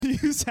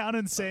You sound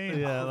insane.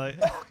 Yeah, like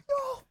Fuck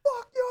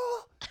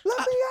y'all, let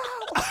me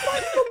out. I'm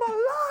fighting for my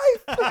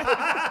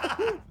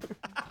life.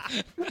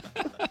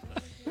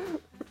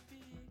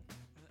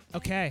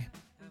 Okay.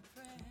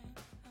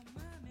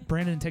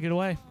 Brandon, take it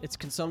away. It's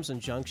Consumption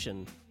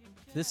Junction.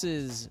 This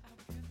is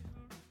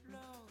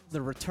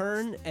the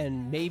return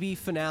and maybe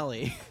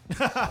finale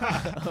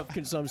of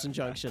Consumption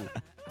Junction.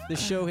 The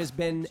show has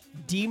been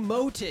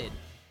demoted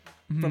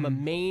from a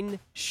main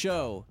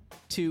show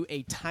to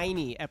a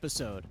tiny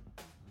episode.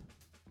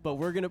 But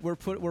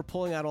we're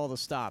pulling out all the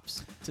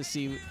stops to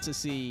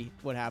see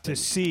what happens.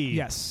 to see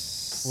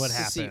Yes. what To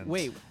happened. see-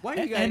 wait, why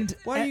are you And-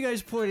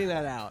 guys pointing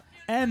that out?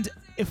 And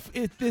if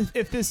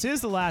this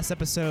is the last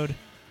episode,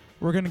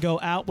 we're going to go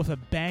out with a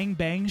bang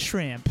bang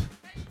shrimp.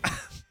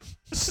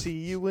 See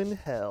you in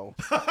hell.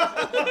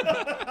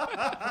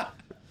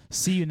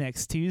 See you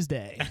next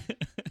Tuesday.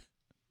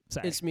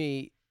 Sorry. It's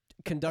me,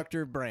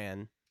 Conductor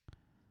Bran.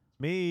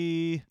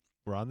 Me.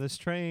 We're on this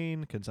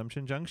train,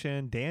 Consumption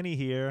Junction. Danny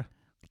here.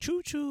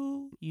 Choo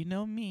choo. You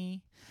know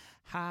me.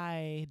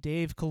 Hi,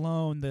 Dave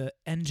Cologne, the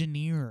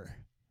engineer.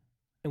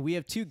 And we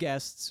have two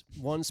guests,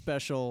 one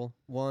special,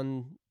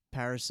 one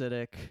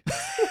parasitic.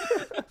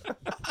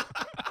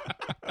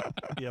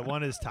 Yeah,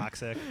 one is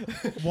toxic.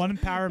 One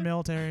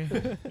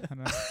paramilitary. I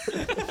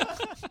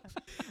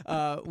don't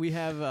know. We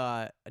have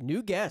a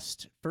new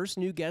guest. First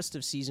new guest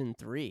of season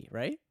 3,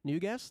 right? New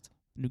guest?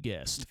 New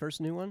guest. First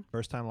new one?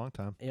 First time, long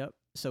time. Yep.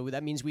 So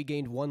that means we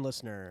gained one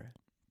listener.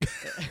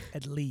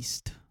 At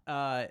least.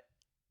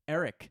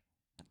 Eric,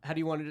 how do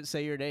you want to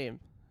say your name?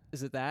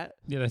 Is it that?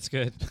 Yeah, that's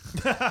good.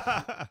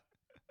 I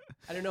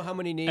don't know how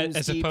many names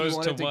As deep you opposed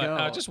wanted to to what? go.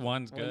 Oh, just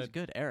one's One's good.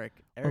 good. Eric.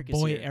 Our Eric is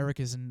boy here. Eric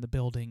is in the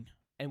building.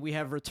 And we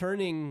have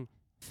returning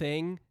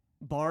thing,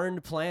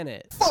 Barn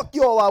Planet. Fuck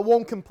y'all, I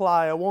won't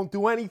comply. I won't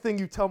do anything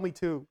you tell me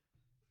to.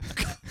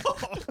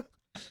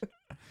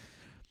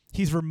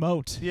 He's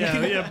remote. Yeah.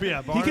 He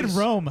can Barnes.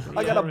 roam.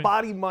 I got a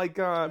body mic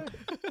on.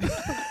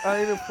 I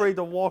ain't afraid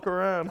to walk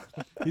around.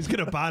 He's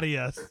gonna body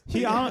us.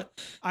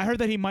 I heard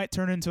that he might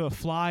turn into a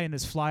fly and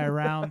just fly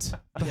around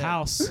the Yeah.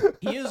 house.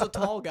 He is a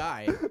tall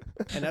guy.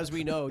 And as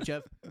we know,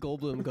 Jeff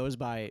Goldblum goes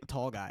by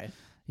tall guy.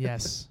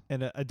 Yes,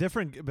 And a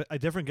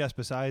different guest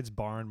besides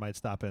Barn might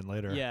stop in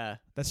later. Yeah.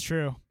 that's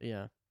true.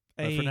 Yeah.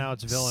 But for now,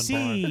 it's villain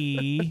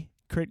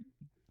Secret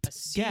A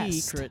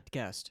secret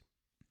guest.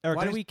 Eric,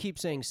 Why do can we keep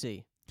saying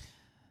C?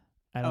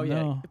 I don't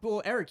know.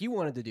 Well, Eric, you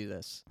wanted to do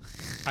this.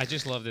 I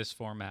just love this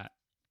format.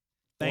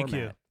 Thank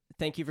Format.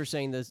 Thank you for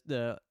saying this.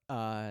 The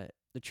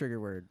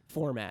trigger word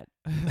format.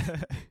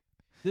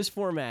 This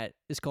format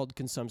is called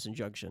Consumption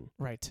Junction.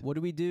 Right.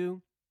 What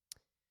do?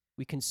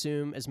 We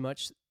consume as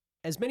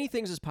many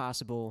things as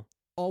possible,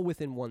 all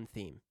within one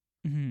theme.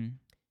 Mm-hmm.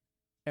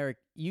 Eric,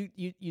 you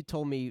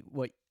told me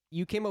what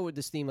you came up with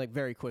this theme like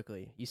very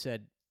quickly. You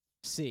said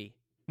C.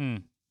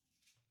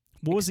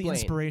 What was the Explain.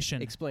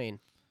 inspiration? Explain.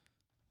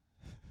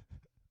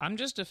 I'm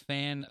just a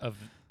fan of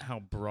how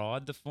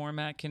broad the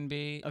format can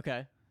be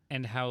Okay.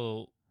 and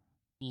how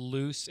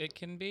loose it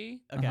can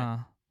be Okay.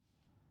 Uh-huh.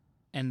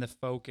 and the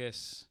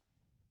focus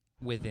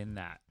within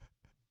that.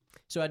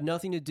 So it had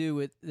nothing to do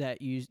with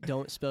that you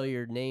don't spell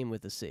your name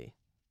with a C.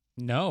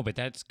 No, but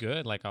that's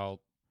good. Like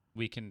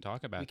we can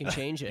talk about We can that.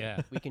 change it.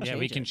 Yeah. We can Yeah, change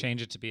we it. can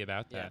change it to be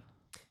about Yeah. that.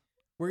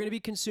 We're going to be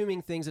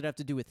consuming things that have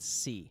to do with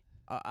C.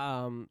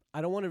 I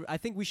don't want to. I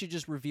think we should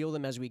just reveal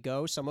them as we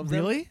go. Some of them.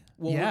 Really?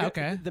 Well, Yeah, we're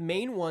okay. The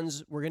main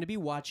ones we're going to be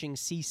watching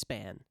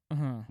C-SPAN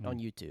Uh-huh. on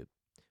YouTube.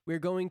 We're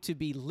going to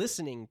be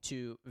listening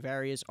to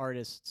various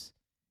artists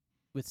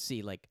with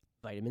C, like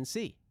Vitamin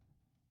C,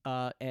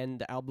 and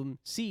the album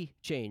Sea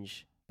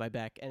Change by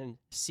Beck and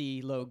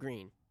CeeLo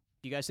Green.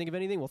 Do you guys think of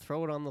anything? We'll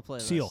throw it on the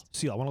playlist.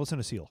 Seal. I want to listen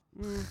to Seal.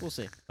 We'll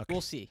see. Okay.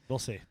 We'll see. We'll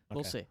see. We'll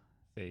Okay. see.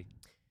 See.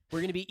 We're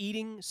going to be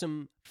eating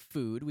some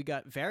food. We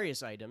got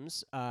various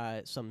items,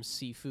 some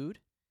seafood,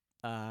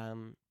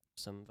 some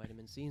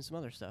vitamin C, and some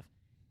other stuff.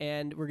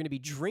 And we're going to be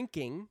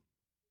drinking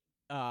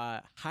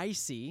High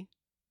C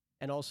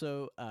and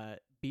also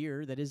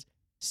beer that is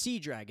Sea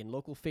Dragon,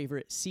 local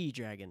favorite Sea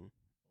Dragon.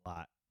 A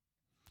lot.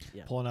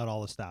 Yeah. Pulling out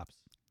all the stops.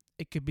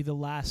 It could be the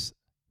last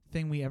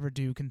thing we ever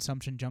do,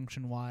 Consumption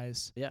Junction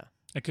wise. Yeah.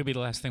 It could be the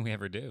last thing we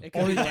ever do. It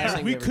could be the last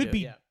thing we ever could do, be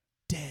yeah.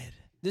 dead.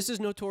 This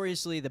is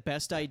notoriously the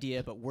best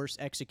idea, but worst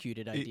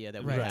executed idea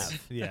that we right.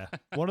 have. Yeah.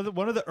 One of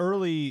the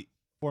early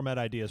format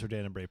ideas for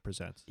Dan and Brave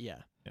Presents.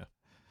 Yeah. Yeah.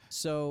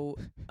 So,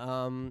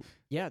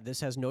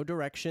 this has no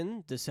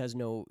direction. This has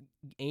no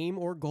aim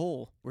or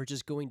goal. We're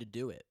just going to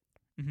do it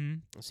Mm-hmm.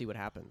 and see what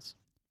happens.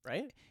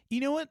 Right? You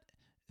know what?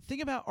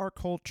 Think about our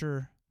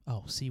culture.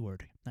 Oh, C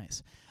word.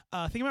 Nice.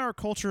 Think about our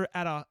culture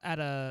at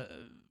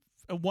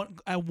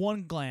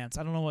one glance.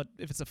 I don't know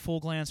if it's a full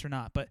glance or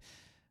not, but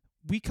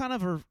we kind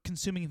of are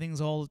consuming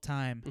things all the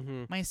time.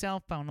 Mm-hmm. My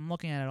cell phone, I'm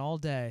looking at it all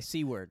day.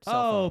 C word. Cell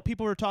Oh, phone.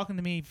 people are talking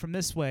to me from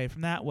this way,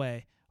 from that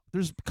way.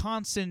 There's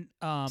constant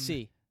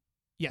C.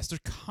 Yes,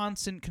 there's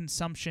constant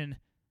consumption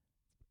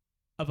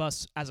of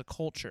us as a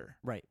culture.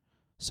 Right.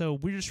 So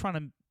we're just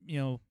trying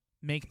to,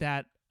 make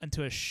that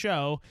into a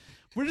show.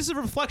 We're just a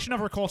reflection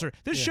of our culture.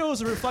 This show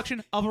is a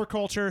reflection of our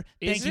culture.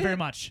 Thank Is you very it?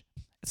 much.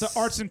 It's an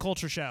arts and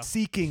culture show.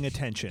 Seeking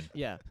attention.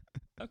 Yeah.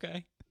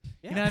 Okay.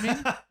 You know what I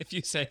mean? If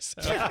you say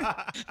so.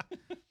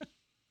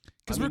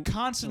 Because I we're mean,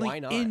 constantly why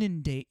not?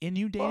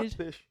 inundated. Fuck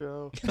this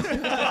show.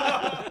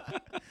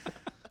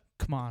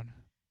 Come on.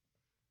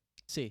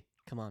 See,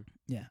 come on.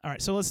 Yeah. All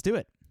right. So let's do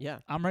it. Yeah.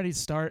 I'm ready to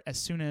start as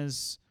soon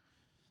as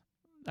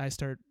I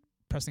start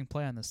pressing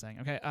play on this thing.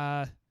 Okay.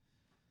 So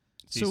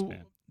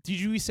C-SPAN. did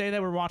you say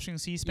that we're watching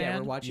C-SPAN? Yeah,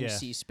 we're watching Yeah.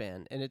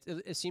 C-SPAN, and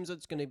it seems like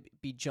it's going to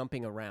be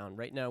jumping around.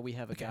 Right now, we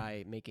have a Okay.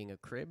 guy making a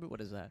crib.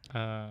 What is that?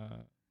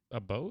 A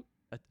boat?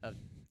 A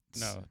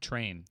No,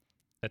 train.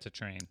 That's a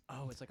train.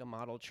 oh, it's like a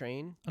model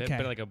train. Okay.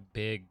 But like a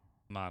big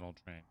model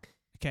train.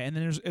 Okay. And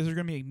then is there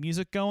going to be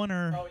music going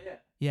or? yeah.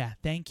 Yeah.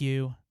 Thank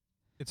you.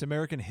 It's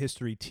American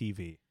History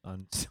TV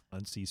on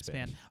C-SPAN.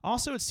 Span.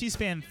 Also, it's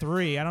C-SPAN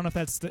 3. I don't know if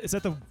is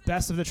that the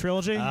best of the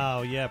trilogy?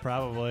 Oh yeah,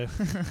 probably.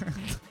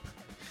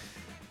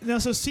 No.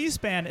 So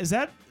C-SPAN, is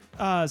that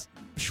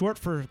short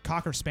for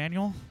Cocker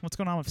Spaniel? What's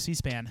going on with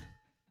C-SPAN?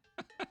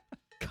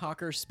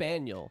 Cocker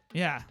Spaniel.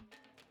 Yeah.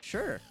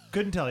 Sure.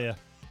 Couldn't tell you.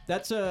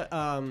 That's a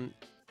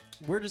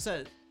where does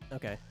that?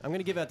 Okay, I'm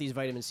gonna give out these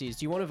vitamin C's.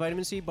 Do you want a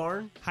vitamin C,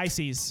 Barn? High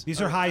C's.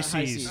 These are high high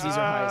C's. C's. These are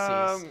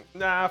high C's.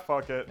 Nah,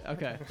 fuck it.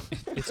 Okay.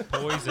 It's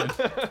poison.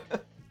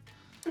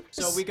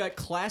 So we got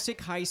classic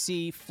high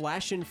C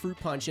flash and fruit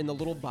punch in the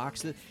little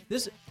box.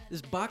 This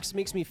box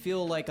makes me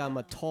feel like I'm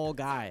a tall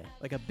guy,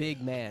 like a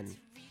big man.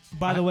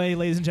 By the way,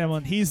 ladies and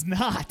gentlemen, he's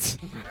not.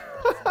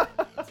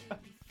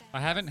 I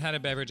haven't had a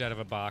beverage out of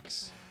a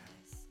box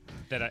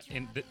that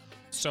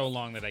so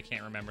long that I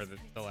can't remember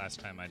the last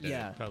time I did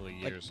Yeah, it. Probably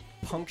like- years.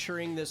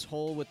 Puncturing this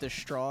hole with the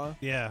straw,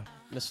 Yeah,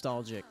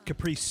 nostalgic.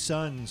 Capri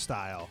Sun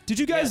style. Did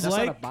you Yeah, guys that's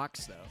like? not a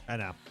box though. I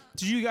know.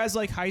 Did you guys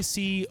like High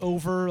C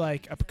over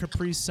like a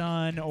Capri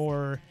Sun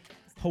or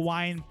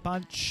Hawaiian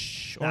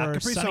Punch or Nah,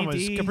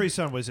 Sunny Capri D?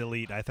 Sun was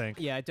elite. I think.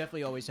 Yeah, I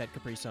definitely always had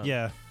Capri Sun.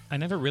 Yeah. I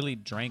never really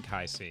drank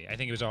High C. I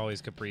think it was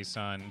always Capri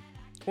Sun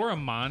or a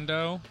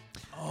Mondo.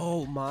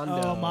 Oh,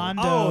 Mondo. Oh,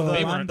 Mondo. Oh, the,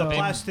 They Mondo. weren't- the they-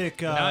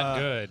 plastic. Not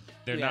good.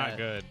 They're yeah. not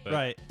good. But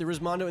Right. There was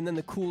Mondo, and then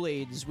the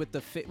Kool-Aids with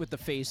the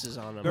faces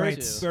on them. Very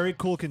too. very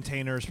cool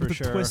containers for the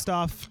sure. twist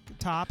off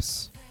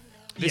tops,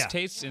 This Yeah.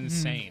 tastes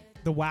insane.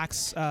 the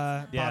wax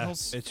Yeah.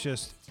 bottles. It's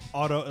just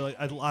like,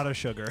 a lot of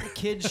sugar.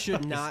 Kids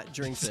should not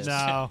drink this.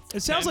 No.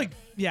 It sounds like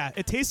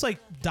it tastes like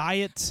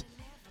diet.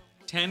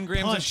 10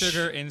 grams Punch. of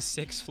sugar in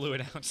 6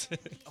 fluid ounces.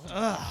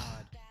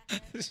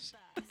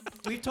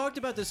 We've talked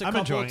about this a I'm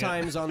couple enjoying of it.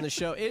 times on the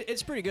show.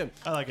 It's pretty good.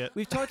 I like it.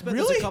 We've talked about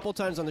Really? this a couple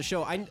times on the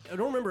show. I don't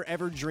remember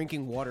ever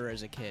drinking water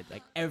as a kid,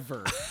 like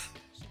ever.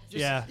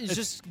 Yeah, it's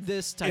just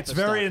this type. It's of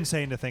very stuff.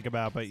 insane to think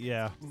about, but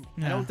yeah,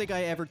 I don't think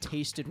I ever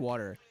tasted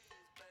water.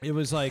 it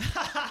was like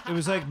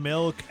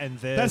milk and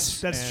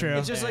this. That's and- true.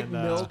 It's just like and,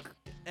 milk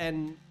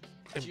and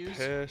And juice.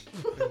 pissed.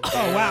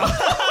 Oh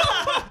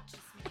wow.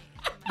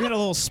 We got a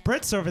little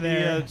spritz over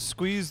there. Yeah,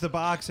 squeezed the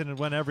box and it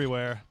went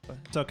everywhere.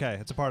 It's okay.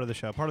 It's a part of the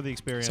show, part of the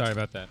experience. Sorry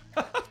about that.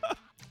 Part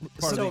of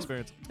the So-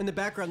 experience. In the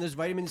background, there's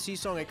Vitamin C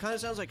song. It kind of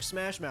sounds like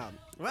Smash Mouth.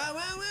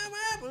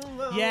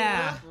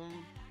 Yeah.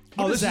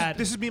 Oh, What this is that?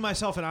 This is Me,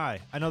 Myself, and I.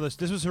 I know this.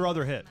 This was her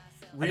other hit.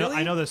 Really?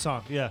 I know this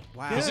song. Yeah.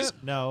 Wow. Is this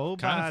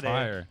Nobody kind of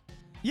fire?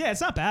 Yeah,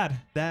 it's not bad.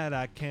 that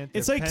I can't.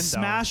 It's like depend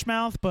on. Smash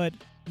Mouth, but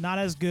not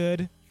as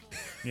good,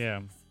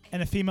 Yeah.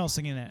 and a female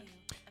singing it.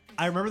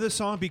 I remember this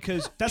song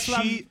because That's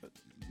what she.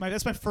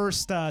 that's my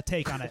first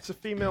take on it. It's a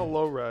female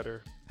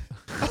lowrider.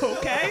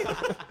 Okay.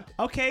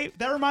 Okay,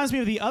 that reminds me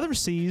of the other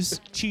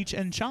C's, Cheech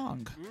and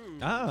Chong,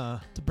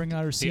 to bring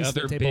other The C's to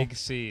other the table. big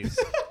C's.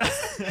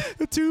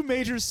 The two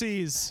major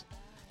C's.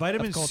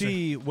 Vitamin Of culture.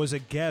 C was a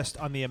guest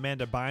on the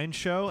Amanda Bynes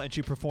show, and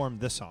she performed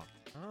this song.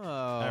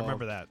 Oh. I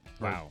remember that.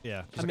 Wow.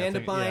 Yeah. just like Amanda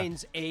I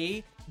think- yeah. Bynes,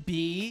 A,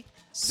 B,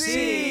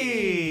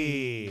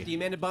 C. The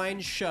Amanda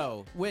Bynes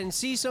Show. When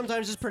C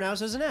sometimes is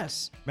pronounced as an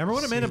S. Remember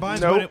when Amanda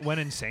Bynes Nope. went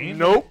insane?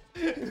 Nope.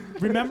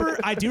 Remember?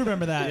 I do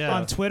remember that Yeah.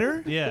 on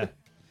Twitter. Yeah.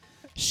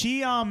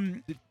 She I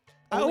Only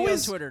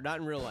always on Twitter, not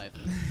in real life.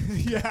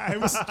 yeah, it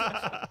was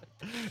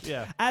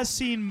Yeah. as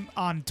seen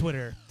on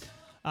Twitter.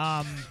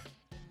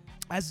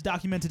 As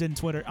documented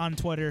on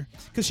Twitter,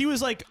 because she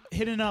was like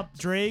hitting up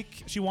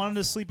Drake. She wanted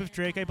to sleep with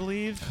Drake, I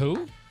believe.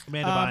 Who?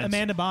 Amanda Bynes.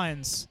 Amanda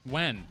Bynes.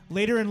 When?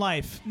 Later in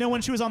life, no,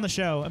 when she was on the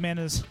show, the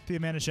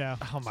Amanda Show.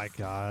 Oh my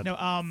God.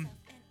 No,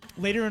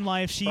 later in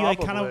life, she like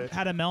kind Probably. of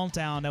had a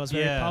meltdown that was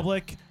very Yeah.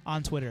 public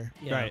on Twitter.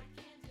 Yeah.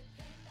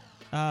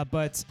 Right.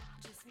 But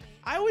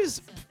I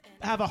always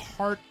have a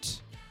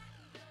heart.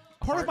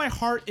 Part of my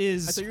heart I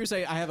is thought you were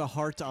saying I have a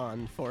heart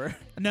on for.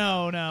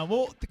 no.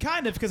 Well,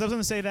 kind of, because I was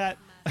going to say that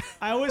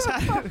I always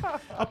had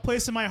a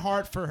place in my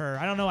heart for her.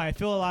 I don't know. I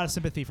feel a lot of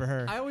sympathy for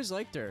her. I always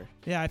liked her.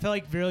 Yeah, I felt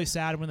like really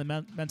sad when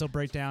the mental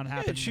breakdown Yeah,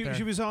 happened. with her.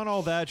 she was on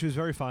all that. She was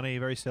very funny,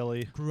 very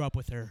silly. Grew up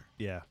with her.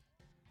 Yeah.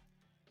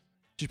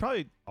 She's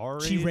probably our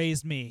age. She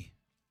raised me.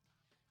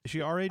 Is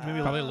she our age?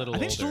 Maybe Probably a a little I older.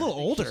 think she's a little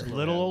older.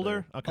 little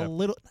older. A Okay.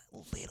 little bit.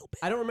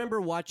 I don't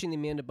remember watching the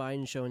Amanda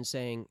Bynes Show and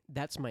saying,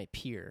 that's my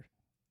peer.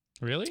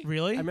 Really?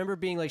 Really? I remember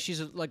being like,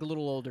 she's like a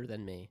little older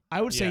than me.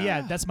 I would say, Yeah.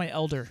 yeah, that's my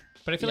elder.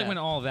 But I feel like Yeah. when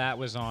all that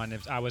was on,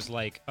 I was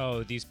like,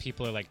 oh, these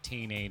people are like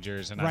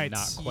teenagers, and Right. I'm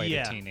not quite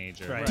Yeah. a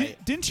teenager.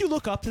 Right. Didn't you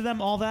look up to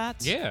them, all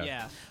that?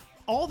 Yeah.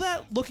 All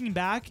that, looking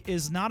back,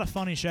 is not a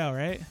funny show,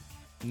 right?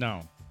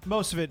 No.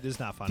 Most of it is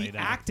not funny. The no.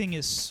 acting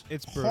is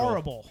It's brutal.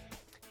 horrible.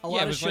 A Yeah, lot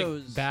it of was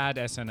shows. like bad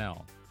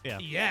SNL. Yeah.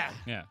 Yeah.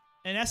 Yeah.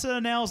 And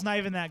SNL is not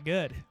even that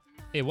good.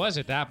 It was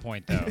at that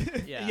point though.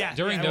 Yeah.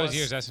 During it those was.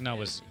 years, SNL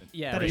was.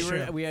 Yeah, That we is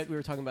were, true. we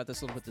were talking about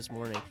this a little bit this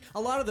morning. A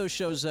lot of those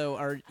shows, though,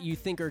 are you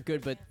think are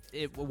good, but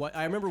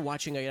I remember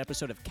watching an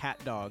episode of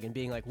Cat Dog and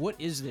being like, "What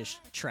is this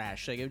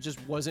trash?" Like it just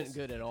wasn't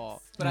good at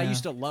all. But I Yeah.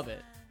 used to love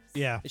it.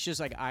 Yeah. It's just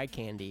like eye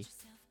candy.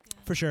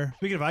 For sure.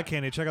 Speaking of eye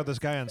candy, check out this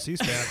guy on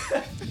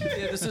C-SPAN.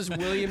 Yeah, this is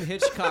William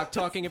Hitchcock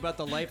talking about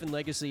the life and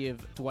legacy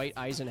of Dwight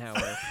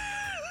Eisenhower.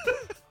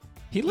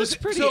 He looks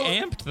Listen, pretty so-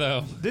 amped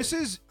though. This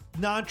is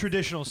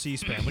non-traditional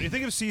C-SPAN. When you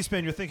think of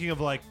C-SPAN, you're thinking of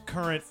like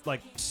current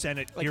like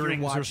Senate Like you're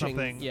hearings or watching-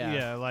 something.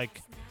 yeah.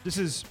 Like this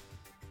is.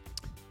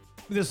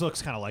 This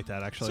looks kind of like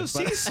that actually.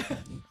 So but-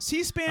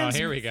 C-SPAN's Oh,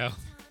 here we go.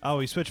 oh,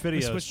 we switched we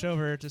videos. switched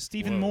over to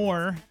Stephen Whoa.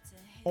 Moore,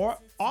 or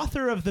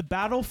author of The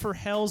Battle for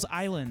Hell's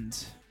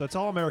Island. That's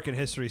all American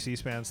history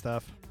C-SPAN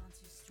stuff.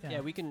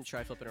 Yeah, we can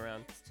try flipping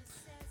around.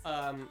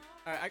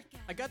 I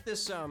got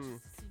this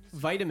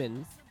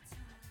vitamin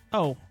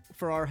Oh,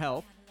 for our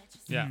health.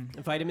 Yeah.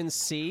 Vitamin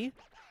C.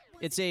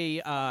 It's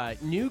a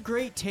new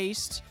great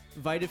taste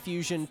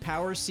Vitafusion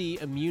Power C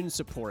Immune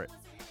Support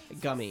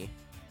gummy.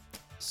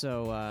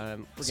 So we're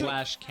gonna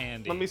Slash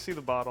candy. Let me see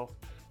the bottle.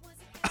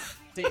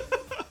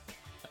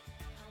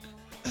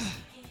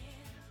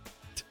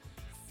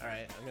 All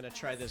right, I'm gonna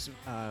try this.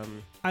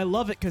 I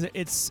love it because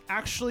it's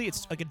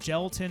like a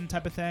gelatin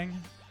type of thing.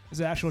 Is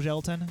it actual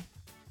gelatin?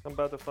 I'm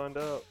about to find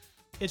out.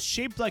 It's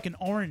shaped like an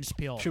orange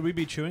peel. Should we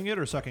be chewing it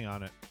or sucking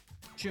on it?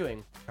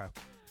 Chewing.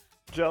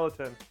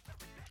 Gelatin.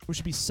 We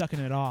should be sucking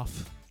it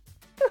off.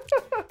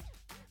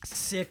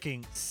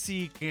 Seeking.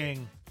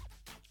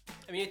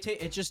 I mean,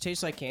 it just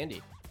tastes like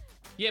candy.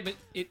 Yeah, but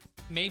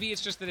maybe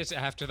it's just that it's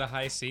after the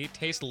high C. It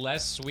tastes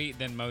less sweet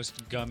than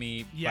most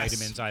gummy Yes.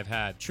 vitamins I've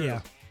had. True.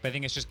 Yeah. But I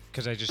think it's just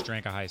because I just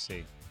drank a high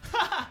C.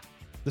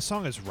 The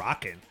song is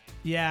rocking.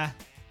 Yeah.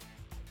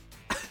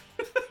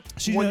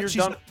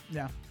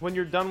 Yeah. When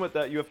you're done with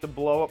that, you have to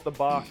blow up the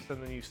box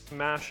and then you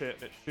smash it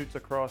and it shoots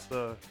across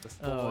the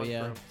small Oh,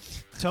 yeah. lunchroom.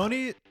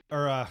 Tony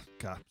or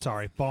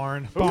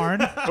Barn. Barn.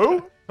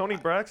 Who? Tony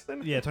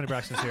Braxton? Yeah, Tony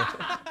Braxton's here.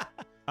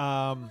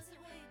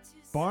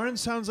 Barn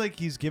sounds like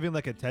he's giving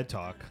like a TED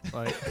talk.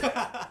 Like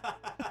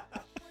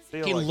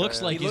Feel He like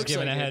looks I like am. he's looks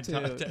giving like a it,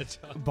 head too.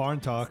 talk. Barn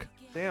talk.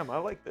 Damn, I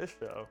like this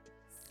show.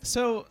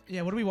 So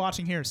yeah, what are we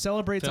watching here?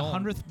 Celebrates Film.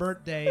 100th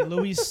birthday.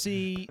 Louis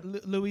C.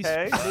 Louis.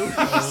 Hey?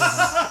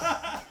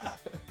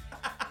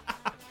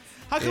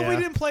 How come we Yeah.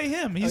 didn't play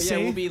him? Oh, He's yeah,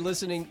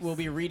 saying. we'll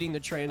be reading the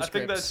I transcripts.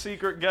 think that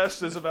secret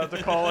guest is about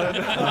to call in.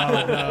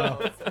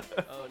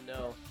 Oh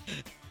no!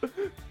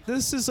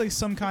 This is like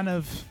some kind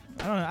of.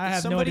 I don't know. I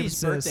have no idea what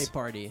Somebody's this birthday is.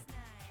 party.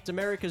 It's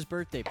America's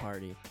birthday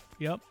party.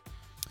 Yep.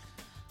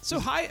 So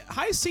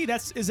high C.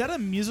 Is that a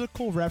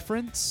musical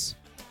reference?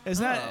 Is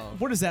that Oh.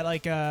 what is that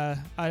like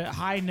a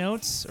high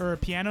notes or a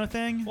piano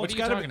thing? What are it's you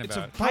gotta- talking it's a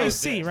about? High What is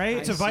C, this? right?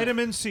 It's a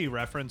vitamin C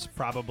reference,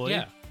 probably.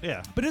 Yeah.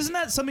 Yeah. But isn't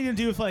that something to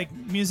do with like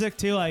music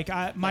too? Like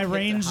my Like hit the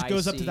range high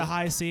goes up to C. the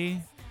high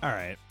C. All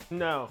right.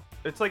 No,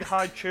 it's like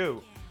high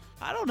chew.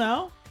 I don't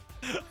know.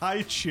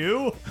 I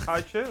chew.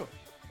 High chew.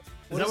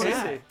 What is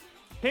that?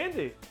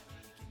 Candy.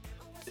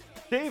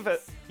 Dave,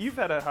 you've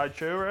had a high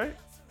chew, right?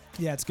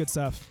 Yeah, it's good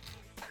stuff.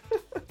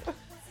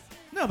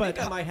 No, I but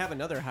think I might have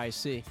another high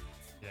C.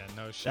 Yeah,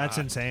 no shot. That's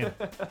insane.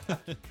 are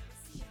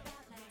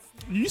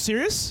you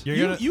serious? You're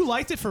You gonna- you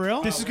liked it for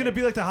real? This is gonna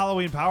be like the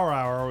Halloween Power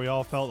Hour where we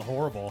all felt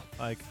horrible.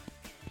 Like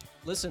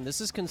Listen, this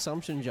is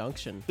Consumption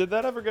Junction. Did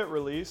that ever get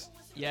released?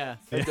 Yeah,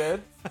 It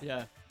did?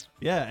 yeah,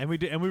 yeah, and we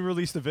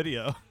released a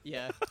video.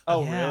 yeah,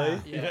 Oh, Yeah.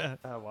 really? yeah.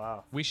 Oh,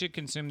 wow. We should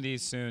consume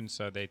these soon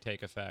so they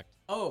take effect.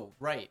 Oh,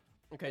 right.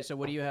 Okay, so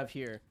what do you have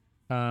here?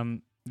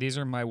 These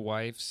are my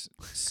wife's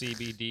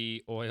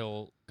CBD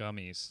oil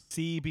gummies.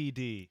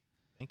 CBD.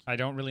 I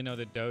don't really know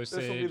the This will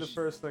be the dosage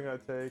first thing I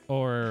take.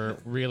 or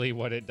really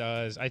what it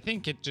does. I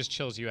think it just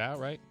chills you out,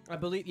 right? I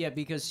believe, yeah,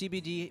 because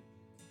CBD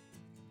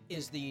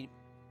is the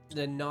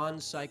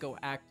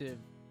non-psychoactive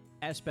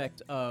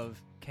aspect of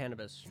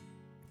cannabis.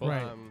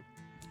 Right.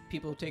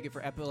 People take it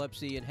for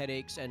epilepsy and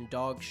headaches and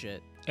dog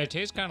shit. It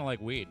tastes kind of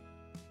like weed.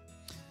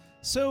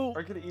 So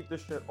I could eat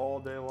this shit all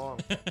day long.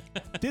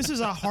 this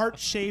is a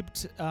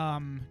heart-shaped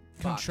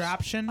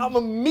contraption. I'm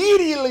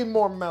immediately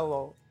more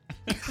mellow.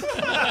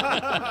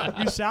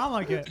 You sound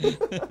like it.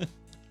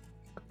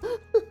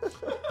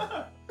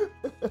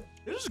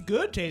 This is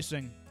good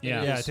tasting.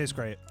 Yeah. Yeah, it tastes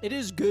great. It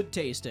is good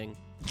tasting.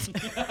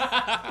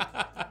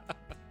 I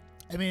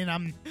mean, I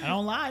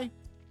don't lie.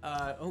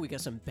 We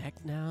got some Beck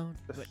now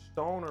The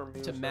stoner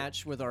music. to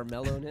match with our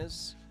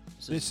mellowness.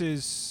 This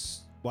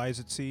is why is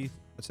it C?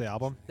 What's the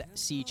album? That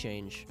Sea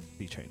Change.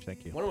 C change.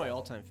 Thank you. One of my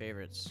all-time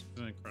favorites.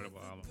 It's an incredible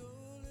album.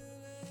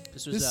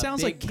 This was This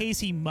sounds like big-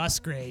 Casey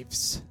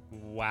Musgraves.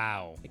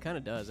 Wow. It kind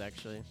of does,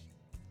 actually.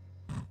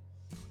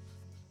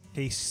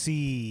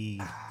 KC.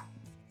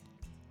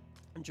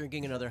 I'm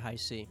drinking another high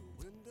C.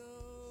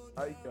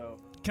 Ico.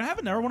 Can I have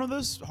another one of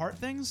those heart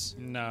things?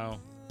 No.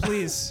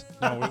 Please.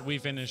 No, we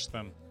finished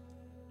them.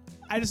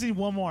 I just need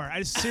one more. I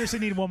just seriously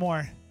need one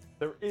more.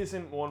 There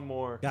isn't one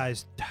more.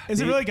 Guys, Is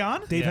it Dave- really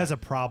gone? Dave Yeah. has a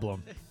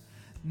problem.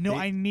 No, Dave-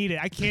 I need it.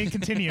 I can't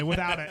continue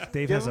without it.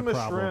 Dave Give has a him a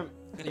problem.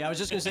 shrimp. Yeah, I was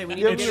just gonna say we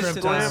need Give to me get a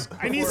to shrimp. this.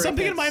 I need before it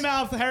something in my gets-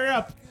 mouth. Hurry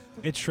up.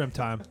 It's shrimp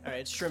time. All right,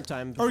 it's shrimp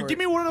time. Or before give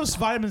me one of those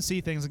vitamin C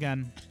things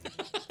again.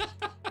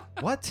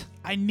 What?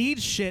 I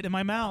need shit in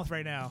my mouth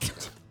right now.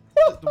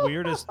 The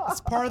weirdest.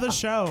 It's part of the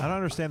show. I don't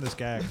understand this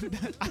gag.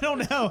 I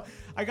don't know.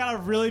 I got a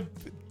really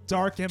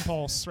dark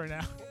impulse right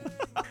now.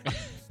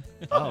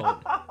 Oh.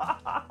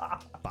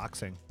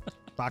 Boxing.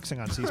 Boxing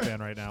on C-SPAN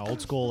right now.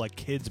 Old school, like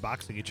kids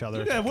boxing each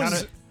other. Yeah, what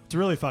is- It's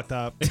really fucked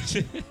up.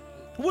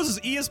 What was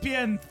this?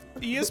 ESPN?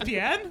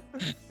 ESPN?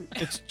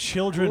 It's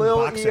children Lil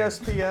boxing.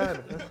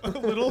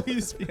 ESPN. Little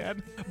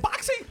ESPN.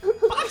 Boxing!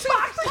 Boxing!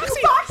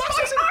 Boxing!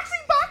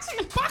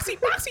 Boxing! Boxing!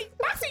 Boxing!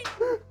 Boxing!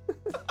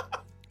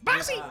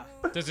 Boxing!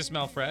 Does it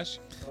smell fresh?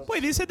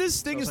 Wait, they said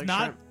this thing Smells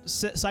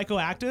is like not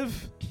psychoactive?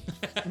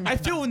 I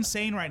feel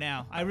insane right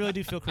now. I really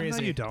do feel No,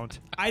 crazy. you don't.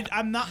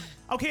 I'm not.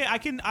 Okay,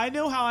 I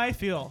know how I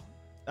feel.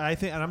 I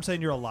think, and I'm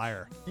saying you're a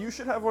liar. You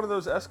should have one of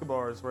those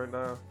Escobars right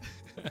now.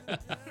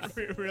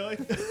 Really?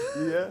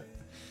 Yeah.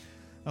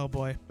 Oh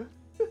boy.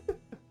 All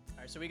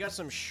right, so we got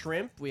some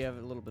shrimp. We have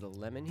a little bit of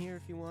lemon here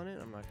if you want it.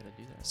 I'm not gonna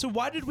do that. So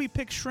why did we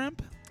pick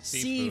shrimp?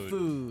 Seafood.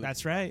 Seafood.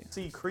 That's right.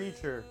 Sea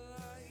creature.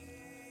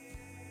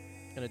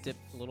 Gonna dip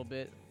a little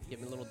bit.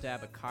 Give me a little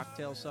dab of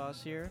cocktail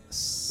sauce here.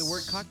 The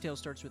word cocktail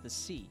starts with a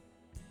C.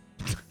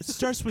 It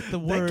starts with the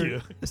Thank word.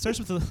 you. It starts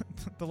with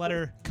the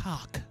letter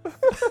cock.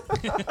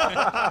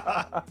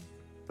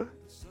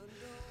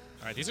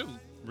 All right, these are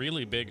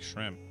really big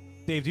shrimp.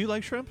 Dave, do you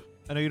like shrimp?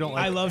 I know you don't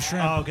like I it. love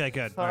shrimp. Oh, okay,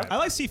 good. All right. I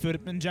like seafood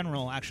in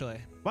general, actually.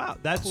 Wow,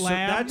 that's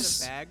Clams.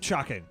 that's In a bag.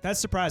 shocking. That's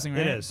surprising,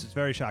 right? It is. It's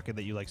very shocking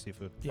that you like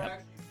seafood. Yeah.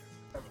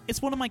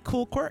 It's one of my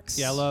cool quirks.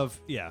 Yeah, I love.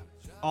 Yeah,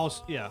 a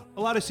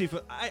lot of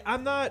seafood. I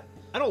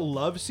don't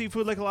love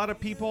seafood like a lot of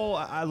people.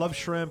 I love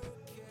shrimp,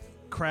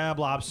 crab,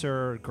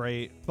 lobster,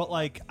 great. But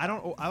like, I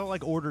don't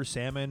like order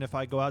salmon if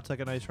I go out to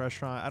like a nice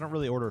restaurant. I don't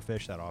really order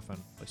fish that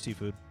often, like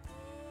seafood.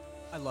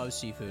 I love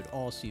seafood.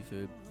 All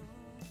seafood.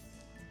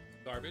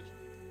 Garbage?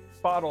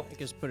 Bottle. I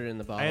just put it in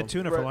the bottle. I had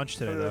tuna for Right, lunch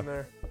today put it in though.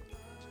 there.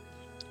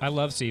 I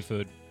love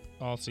seafood.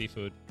 All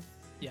seafood.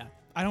 Yeah.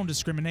 I don't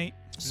discriminate.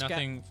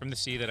 Nothing from the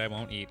sea that I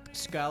won't eat.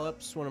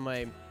 Scallops, one of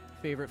my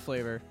favorite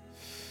flavor.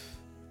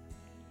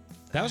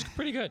 That was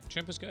pretty good.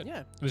 Shrimp was good.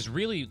 Yeah. It was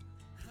really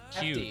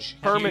Hefty. huge.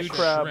 Hermit Huge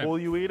crab. shrimp. Will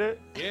you eat it?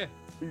 Yeah.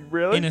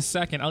 Really? In a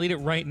second. I'll eat it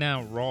right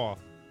now, raw.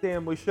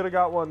 Damn, we should have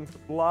got one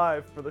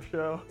live for the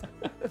show.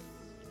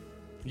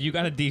 You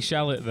gotta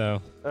de-shell it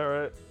though. All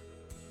right.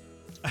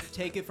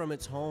 Take it from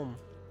its home.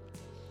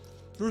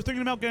 We were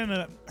thinking about getting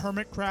a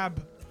hermit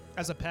crab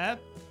as a pet.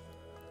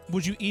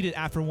 Would you eat it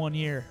after 1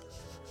 year?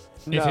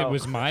 If it No.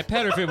 was my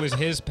pet or if it was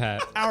his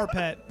pet, Our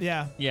pet,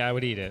 yeah. yeah, I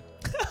would eat it.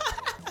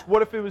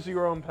 What if it was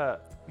your own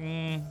pet?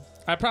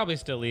 I'd probably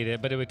still eat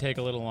it, but it would take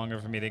a little longer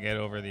for me to get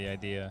over the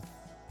idea.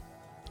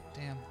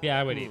 Damn. Yeah,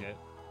 I would eat it.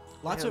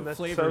 Lots Man, of that's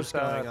so flavors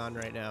sad. going on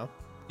right now.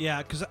 Yeah,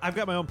 because I've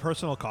got my own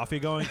personal coffee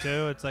going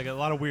too. It's like a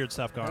lot of weird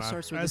stuff going That on.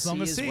 starts with As a long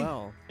C as as C.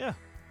 well. Yeah.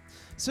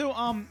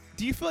 So,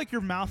 do you feel like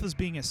your mouth is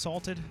being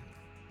assaulted?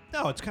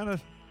 No, it's kind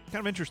of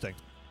interesting.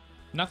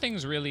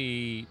 Nothing's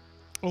really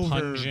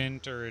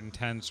pungent or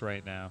intense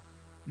right now.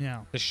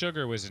 Yeah. The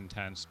sugar was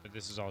intense, but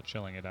this is all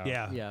chilling it out.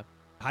 Yeah. Yeah.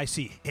 High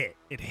C hit.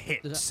 It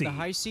hit C. The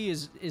high C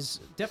is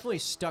definitely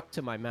stuck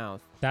to my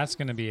mouth. That's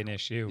gonna be an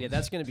issue. Yeah,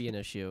 that's going to be an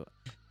issue.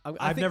 I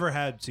I've think- never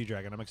had Sea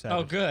Dragon. I'm excited.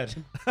 Oh, good.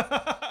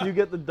 You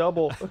get the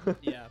double.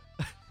 Yeah.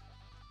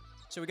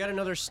 So we got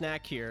another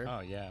snack here.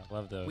 Oh yeah,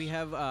 love those. We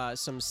have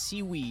some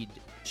seaweed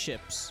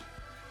chips.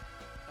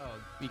 Oh,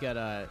 we got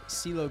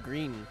CeeLo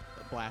Green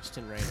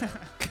blasting right now.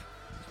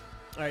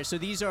 All right, so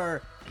these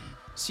are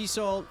sea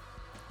salt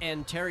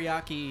and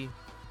teriyaki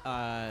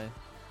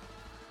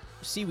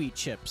seaweed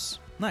chips.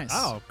 Nice.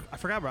 Oh, I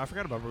forgot about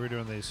when we were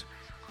doing these.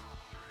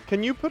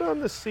 Can you put on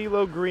the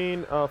CeeLo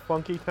Green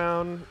Funky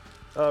Town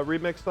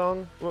remix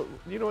song? What,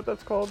 you know what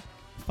that's called?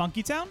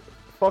 Funky Town?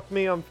 Fuck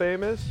Me, I'm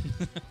Famous.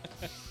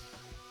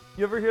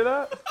 You ever hear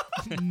that?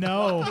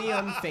 No. Me,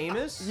 I'm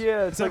famous.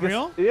 Yeah, it's Is that like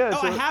real? Yeah, it's,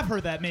 Oh, I a, have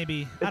heard that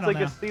maybe. I it's don't like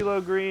know. a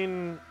CeeLo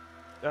Green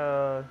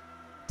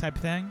Type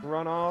of thing.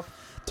 runoff.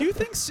 Do you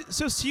think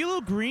so?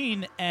 CeeLo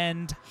Green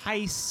and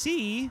High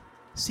C,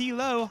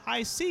 CeeLo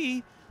High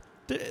C,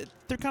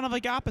 they're kind of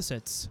like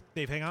opposites.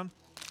 Dave, hang on.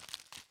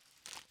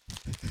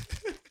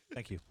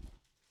 Thank you.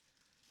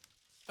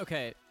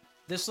 Okay,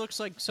 this looks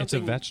like it's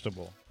something. a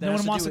vegetable. that No has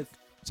one to wants do to.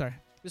 with- Sorry.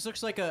 This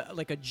looks like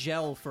a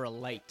gel for a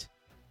light.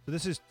 So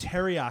this is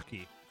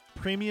teriyaki,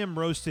 premium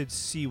roasted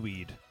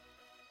seaweed.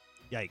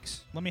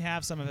 Yikes. Let me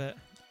have some of it.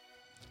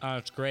 Oh,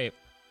 it's great.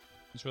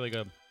 It's really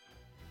good.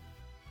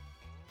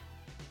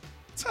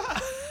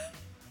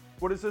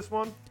 What is this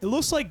one? It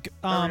looks like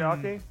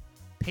Teriyaki?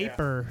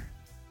 paper.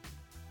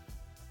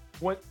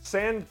 What?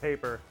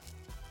 Sandpaper.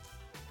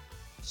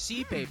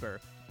 Sea paper.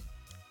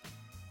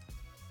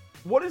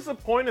 What is the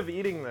point of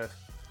eating this?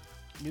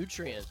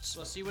 Nutrients.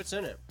 Let's see what's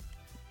in it.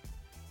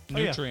 Oh,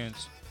 yeah.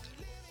 Nutrients.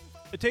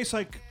 It tastes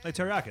like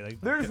teriyaki.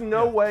 Like, There's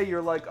no way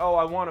you're like, oh,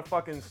 I want a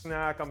fucking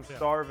snack. I'm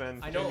starving.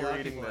 I know and a you're lot of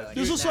eating people are this. like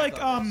This looks like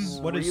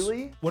What is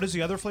Really? what is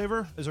the other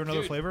flavor? Is there another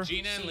Dude, flavor?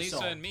 Gina and Sea Lisa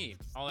salt. and me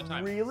all the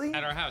time. Really?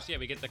 At our house, yeah,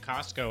 we get the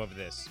Costco of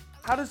this.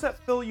 How does that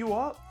fill you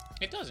up?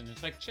 It doesn't.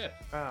 It's like chip.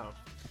 Oh.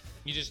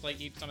 You just like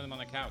eat some of them on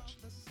the couch.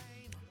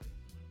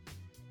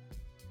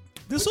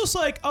 This looks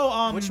like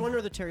Which one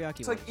are the teriyaki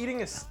It's ones? like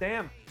eating a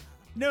stamp.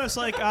 No, it's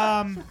like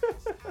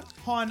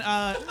hon.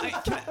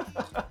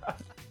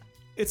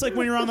 It's like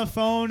when you're on the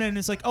phone and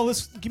it's like, oh,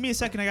 give me a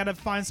second. I gotta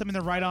find something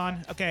to write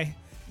on. Okay,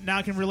 now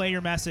I can relay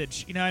your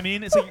message. You know what I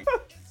mean? It's like,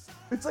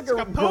 It's like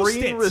like a a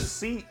Post-it. green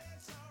receipt.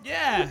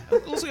 yeah,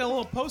 it looks like a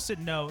little post-it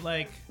note.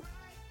 Like,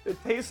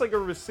 It tastes like a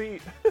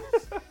receipt.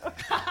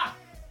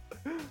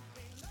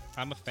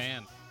 I'm a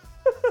fan.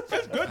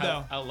 good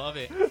though. I love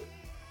it.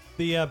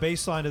 The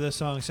bass line to this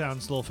song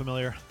sounds a little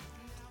familiar.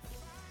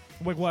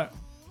 Like what?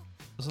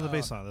 Listen to the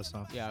bass line of this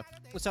song. Yeah.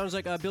 It sounds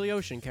like Billy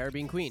Ocean,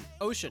 Caribbean Queen.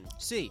 Ocean,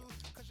 sea.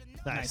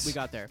 Nice. We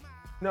got there.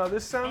 No,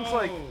 this sounds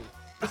like Oh.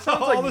 this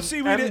sounds All like the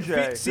seaweed is-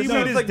 MJ. This seaweed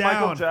sounds is like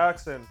Michael down.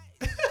 Jackson.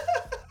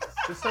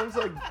 This sounds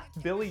like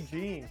Billie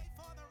Jean.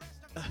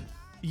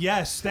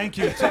 Yes, thank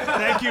you.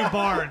 Thank you,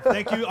 Barn.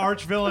 Thank you,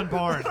 arch villain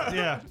Barn.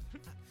 Yeah.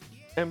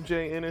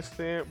 MJ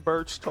Innocent,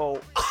 Birch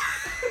Tolt.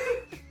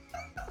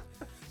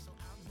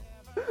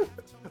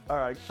 All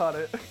right, cut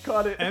it.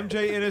 Cut it.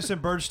 MJ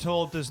Innocent Birch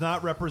Told does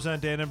not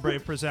represent Dan and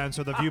Brave Presents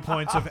or the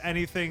viewpoints of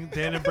anything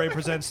Dan and Brave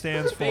Presents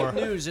stands for. Fake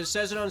news. It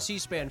says it on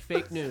C-SPAN.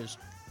 Fake news.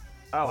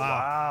 Oh,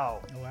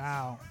 wow.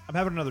 Wow. I'm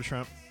having another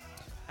shrimp.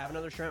 Have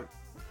another shrimp.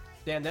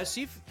 Dan, that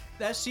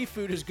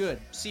seafood is good.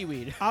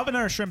 Seaweed. I'll have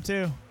another shrimp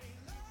too,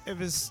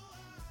 if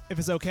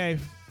it's okay.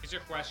 These are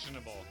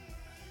questionable.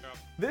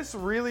 This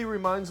really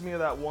reminds me of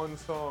that one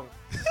song.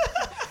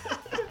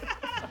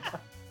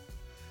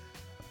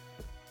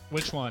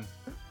 Which one?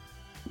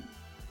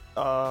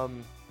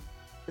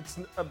 It's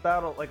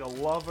about like a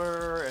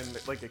lover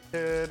and like a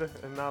kid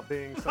and not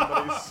being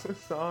somebody's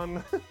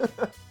son.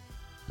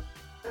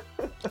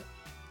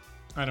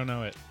 I don't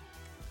know it.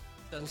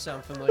 Doesn't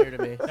sound familiar to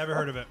me. Never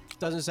heard of it.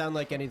 Doesn't sound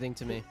like anything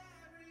to me.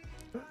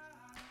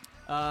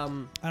 I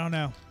don't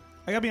know.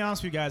 I gotta be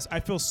honest with you guys. I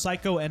feel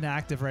psycho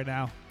inactive right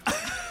now.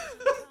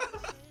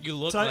 You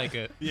look Psy- like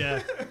it.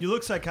 Yeah. You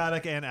look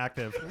psychotic and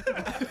active.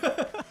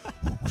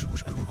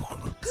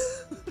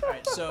 All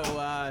right, so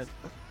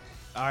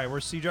All right, we're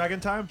Sea Dragon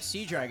time.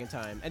 Sea Dragon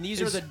time, and these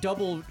are Is- the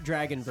double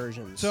dragon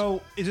versions.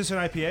 So, is this an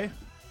IPA?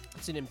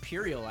 it's an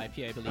Imperial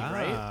IPA, I believe, Ah.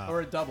 right? Or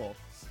a double.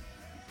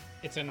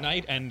 It's a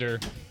night ender.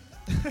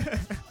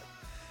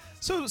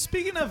 So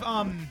speaking of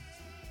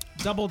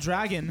Double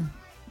Dragon,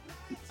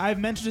 I've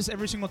mentioned this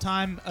every single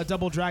time a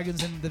Double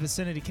Dragon's in the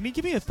vicinity. Can you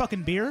give me a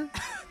fucking beer?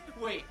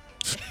 Wait.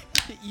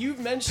 You've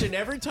mentioned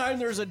every time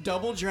there's a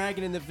double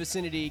dragon in the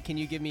vicinity, can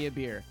you give me a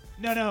beer?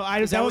 No,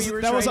 Is that what you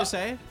were trying to a,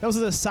 say? That was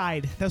an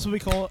aside. That's what we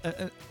call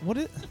what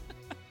it.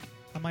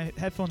 My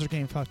headphones are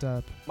getting fucked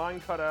up. Mine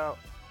cut out.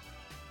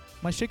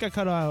 My shit got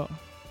cut out.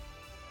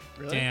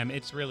 Really? Damn,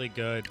 it's really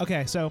good.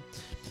 Okay, so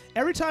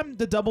every time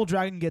the Double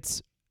Dragon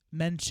gets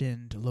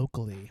mentioned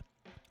locally,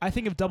 I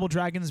think of Double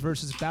Dragons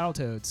versus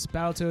Battletoads.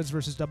 Battletoads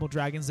versus Double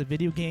Dragons, the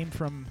video game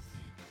from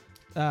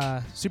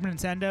Super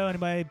Nintendo.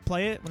 Anybody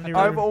play it? When they were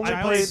I've only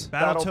childs?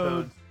 played Battletoad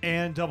Battletoads.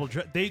 and Double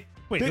Dragon.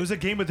 Wait, there was a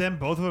game with them,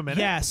 both of them in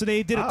it? Yeah, so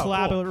they did a Oh, cool.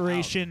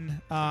 collaboration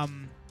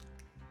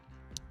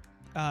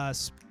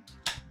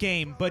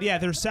game, but yeah,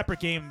 they're separate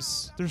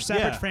games. They're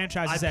separate Yeah.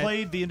 franchises. I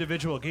played the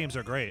individual games.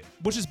 They're great.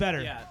 Which is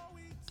better? Yeah.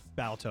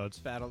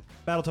 Battletoads. Battle.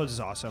 Battletoads is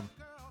awesome.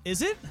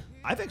 Is it?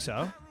 I think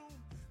so.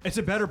 It's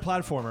a better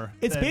platformer.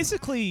 It's than-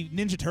 basically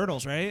Ninja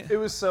Turtles, right? It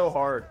was so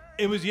hard.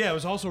 It was, yeah, it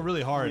was also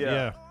really hard. Yeah.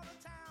 Yeah.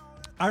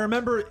 I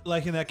remember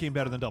liking that game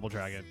better than Double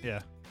Dragon. Yeah.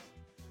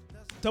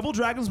 Double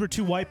Dragons were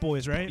two white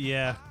boys, right?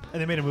 Yeah.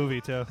 And they made a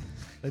movie, too.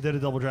 They did a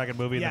Double Dragon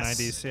movie Yes.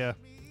 in the 90s. Yeah.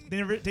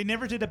 They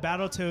never did a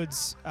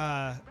Battletoads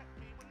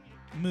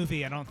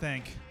movie, I don't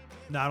think.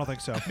 No, I don't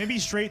think so. Maybe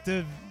straight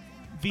to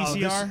Oh,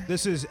 VCR.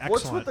 this is excellent.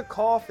 What's with the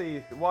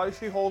coffee? Why is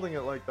she holding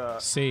it like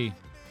that? See,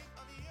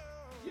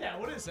 Yeah,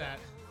 what is that?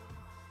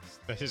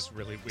 that is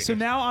really weird. So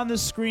now on the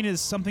screen is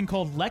something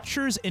called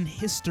Lectures in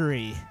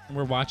History.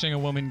 We're watching a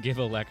woman give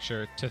a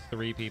lecture to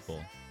 3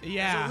 people.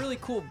 Yeah. It's a really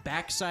cool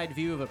backside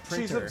view of a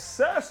She's printer.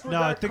 obsessed with No,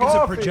 that I think it's a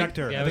coffee.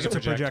 projector. Yeah, I think it's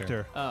it's a a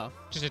projector. projector. Oh.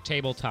 Just a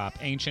tabletop,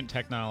 ancient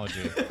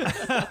technology.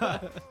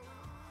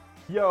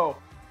 Yo,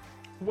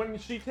 when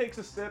she takes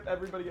a sip,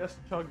 everybody has to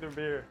chug their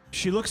beer.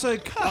 She looks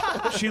like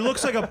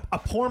a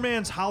poor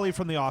man's Holly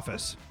from The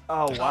Office.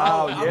 Oh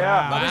wow,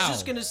 yeah. I was Wow.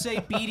 just gonna say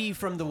Beatty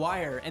from The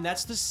Wire, and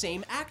that's the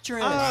same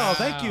actress. Oh,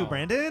 thank you, Wow.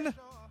 Brandon.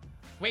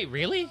 Wait,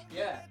 really?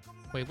 Yeah.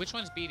 Wait, which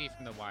one's Beatty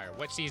from The Wire?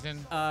 What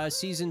season?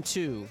 Season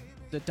 2,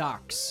 The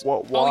Docks.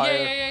 What? Oh, Why?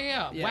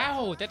 yeah. Yeah.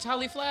 Wow, that's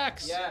Holly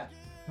Flex. Yeah.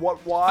 What?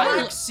 Why?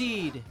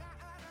 Flaxseed.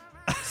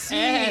 C.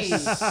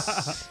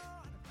 S.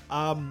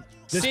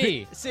 This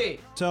C. C.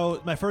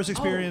 So my first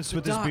experience Oh,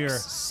 with this Docks. beer,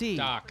 C.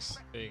 Docks.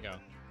 There you go.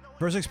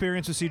 first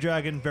experience with Sea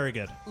Dragon, very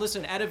good.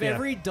 Listen, out of Yeah.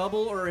 every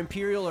double or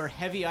imperial or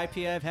heavy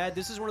IPA I've had,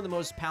 this is one of the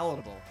most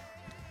palatable.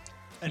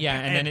 Yeah,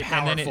 and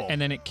powerful.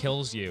 then it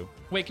kills you.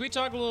 Wait, can we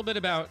talk a little bit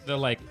about the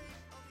like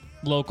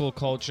local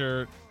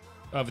culture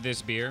of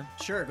this beer?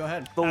 Sure, go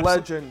ahead. The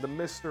legend, the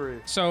mystery.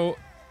 So,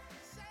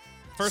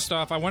 first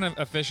off, I want to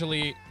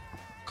officially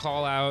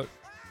call out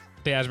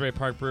the Asbury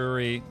Park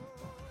Brewery.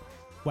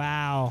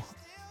 Wow.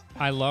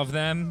 I love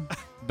them,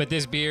 but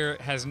this beer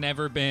has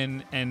never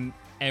been, and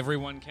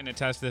everyone can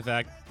attest to the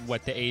fact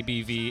what the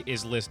ABV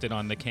is listed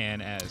on the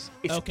can as.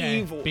 It's Okay.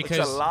 evil. Because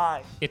it's a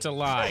lie. It's a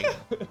lie.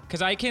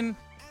 Because I can,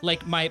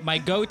 like, my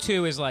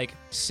go-to is like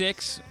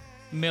 6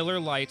 Miller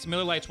Lights.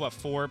 Miller Lights, what,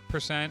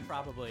 4%?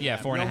 Probably. Yeah,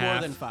 4.5. No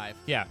more than 5.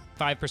 Yeah,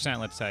 5%,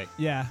 let's say.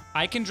 Yeah.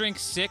 I can drink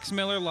 6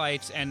 Miller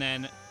Lights, and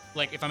then,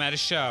 like, if I'm at a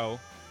show,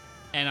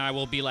 and I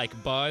will be,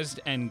 like, buzzed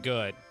and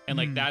good. And,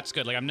 like, that's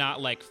good. Like, I'm not,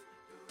 like,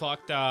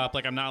 fucked up.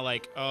 Like, I'm not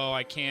like, oh,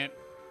 I can't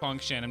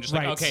function. I'm just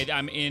like, Right. okay,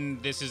 I'm in.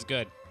 This is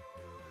good.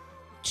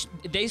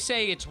 They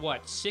say it's,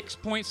 what,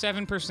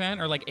 6.7%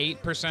 or, like,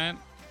 8%?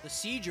 The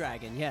Sea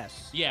Dragon,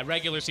 yes. Yeah,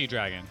 regular Sea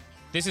Dragon.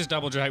 This is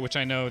Double Dry, which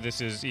I know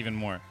this is even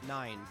more.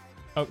 9.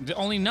 Oh,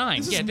 only 9.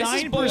 This is yeah, this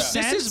 9%?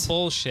 This is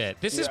bullshit.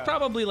 This is Yeah.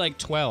 probably like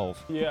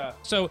 12. Yeah.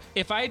 So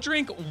if I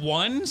drink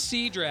one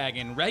Sea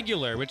Dragon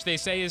regular, which they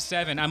say is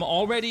 7, I'm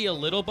already a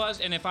little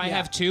buzzed, and if I Yeah.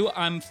 have 2,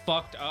 I'm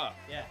fucked up.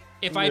 Yeah.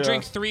 If I Yeah.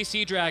 drink 3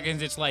 Sea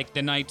Dragons, it's like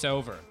the night's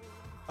over.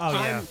 Oh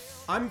yeah.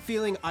 I'm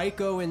feeling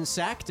Ico and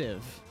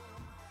Sactive.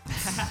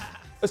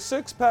 A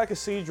 6-pack of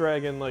Sea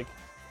Dragon, like,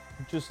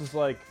 just is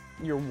like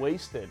you're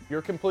wasted.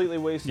 You're completely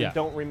wasted. Yeah.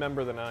 Don't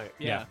remember the night.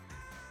 Yeah.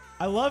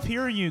 I love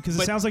hearing you because it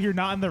But- sounds like you're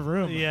not in the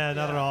room. Yeah,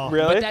 not at all.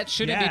 Really? But that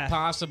shouldn't Yeah. be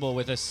possible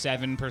with a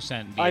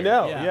 7% beer. I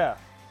know. Yeah. Yeah.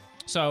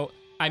 So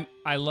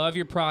I love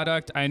your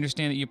product. I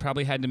understand that you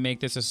probably had to make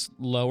this a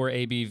lower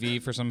ABV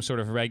for some sort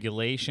of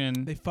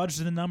regulation. They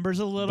fudged the numbers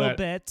a little But-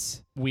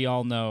 bit. We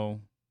all know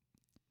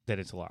that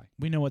it's a lie.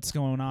 We know what's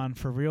going on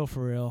for real,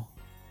 for real.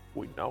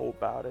 We know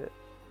about it.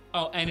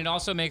 Oh, and it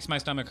also makes my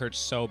stomach hurt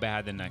so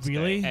bad the next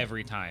Really? day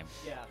every time.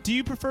 Yeah. Do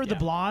you prefer the Yeah.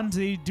 blonde?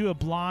 Do you do a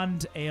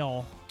blonde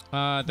ale?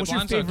 The What's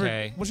blonde's your favorite?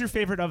 okay. What's your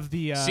favorite of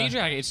the Sea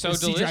Dragon, it's so the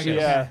Sea delicious. Dragon?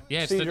 Yeah. Yeah,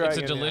 Sea it's a Dragon,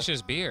 yeah.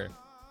 delicious beer.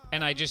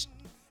 And I just,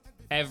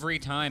 every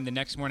time the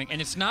next morning, and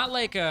it's not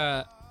like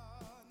a,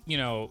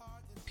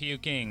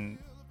 puking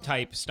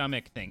type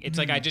stomach thing. It's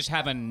like I just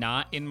have a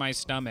knot in my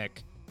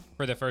stomach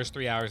for the first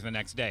 3 hours of the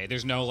next day.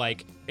 There's no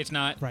it's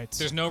not, Right.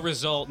 there's no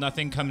result.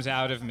 Nothing comes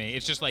out of me.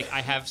 It's just like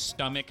I have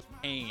stomach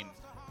pain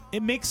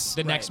It makes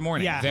the next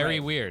morning. Yeah. Very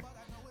Right. weird.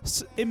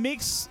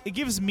 it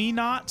gives me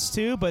knots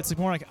too, but it's like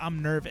more like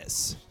I'm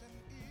nervous.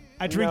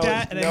 I drink No,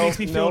 that and it no, makes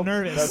me feel no,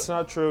 nervous. That's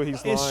not true.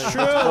 He's lying. It's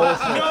true.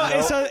 bullshit. No,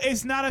 Nope.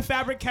 it's not a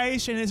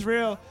fabrication. It's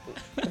real.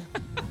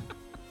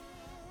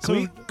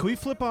 Can we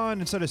flip on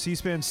instead of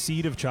C-SPAN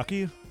Seed of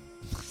Chucky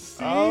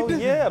Oh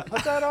yeah,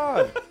 put that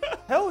on.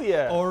 Hell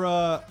yeah.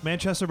 or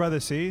Manchester by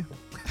the Sea?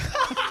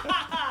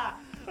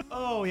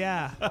 Oh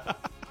yeah.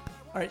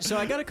 All right, so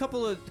I got a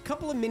couple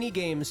of mini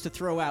games to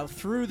throw out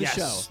through the Yes,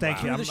 show.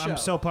 thank you. Through the I'm show.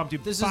 so pumped. You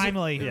This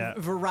Finally. is a Yeah.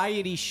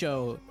 variety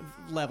show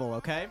level,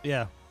 okay?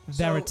 yeah.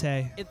 So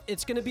Verite.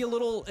 it's gonna be a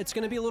little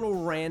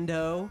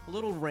rando,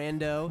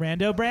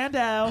 Rando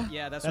Brando.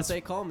 Yeah, that's That's- what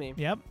they call me.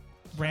 Yep.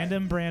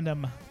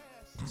 Random.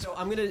 So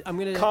I'm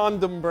gonna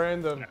Condom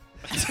Brandon.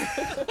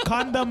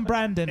 Condom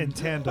Brandon. In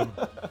tandem.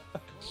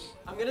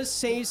 I'm gonna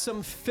say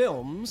some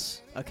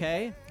films,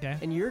 okay? Okay.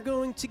 And you're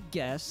going to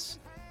guess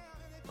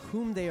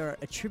whom they are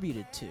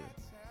attributed to.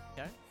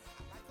 Okay?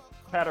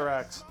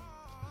 Cataracts.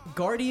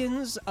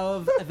 Guardians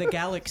of the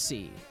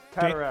Galaxy.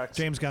 Cataracts.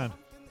 James Gunn.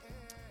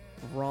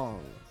 Wrong.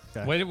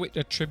 Okay. What did we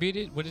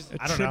attributed? What is it?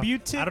 I don't know.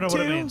 Attributed I don't know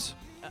what it to? means.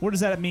 What does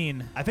that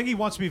mean? I think he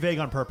wants to be vague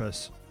on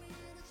purpose.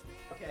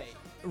 Okay.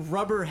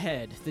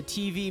 Rubberhead, the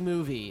TV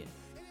movie,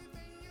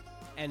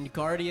 and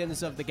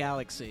Guardians of the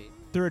Galaxy.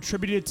 They're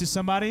attributed to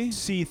somebody?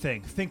 Sea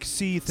thing. Think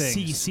sea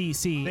things. C.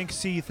 Think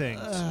sea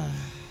things.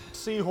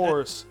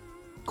 Seahorse.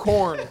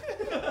 Corn.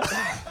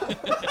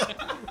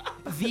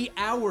 The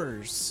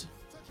Hours.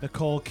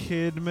 Nicole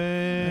Kidman.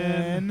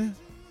 And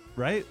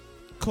Right?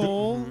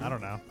 Cole I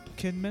don't know.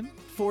 Kidman.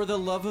 For the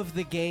Love of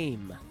the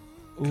Game.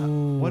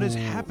 Mm. What is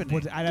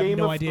happening? I have Game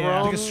no of idea.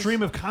 Thrones. Like a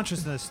stream of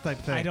consciousness type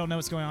thing. I don't know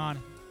what's going on.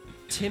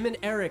 Tim and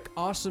Eric,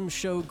 awesome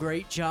show,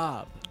 great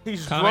job.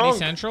 He's Comedy drunk.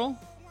 Central?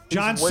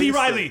 John He's C. wasted.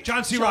 Riley.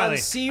 John C. Riley.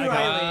 John C. I got it.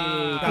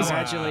 Riley. Got one.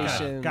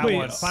 Congratulations. Got Wait.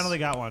 one. Finally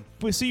got one.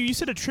 Wait, so you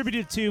said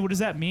attributed to? What does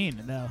that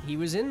mean? No. He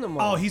was in them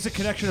Oh, all. he's a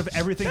connection of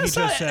everything That's he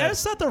not, just said.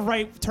 that's not the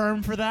right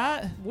term for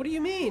that. What do you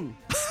mean?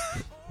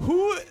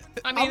 Who? I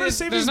I'm mean, gonna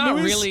say there's these not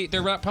movies really.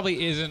 There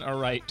probably isn't a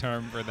right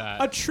term for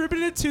that.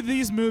 attributed to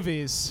these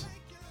movies.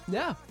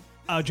 Yeah.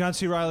 John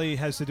C. Riley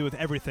has to do with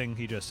everything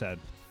he just said.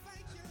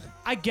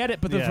 I get it,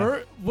 but the Yeah.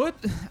 what?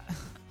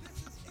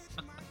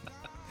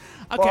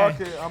 Okay.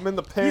 Fuck it, I'm in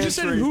the pantry. You just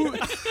said who?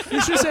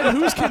 You should have said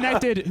who's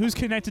connected. Who's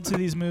connected to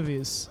these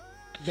movies?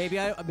 Maybe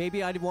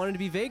I wanted to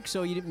be vague,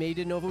 so you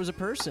didn't know if it was a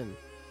person.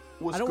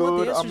 What's I don't want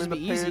the good? I'm answers in to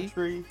the be easy.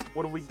 pantry.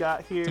 What do we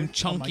got here? Some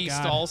chunky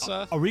God.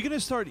 salsa. Are we gonna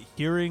start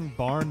hearing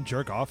Barn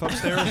jerk off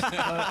upstairs?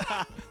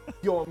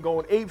 Yo, I'm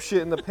going ape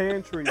shit in the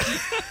pantry.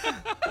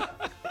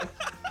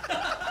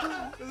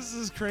 This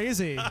is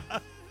crazy.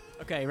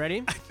 Okay,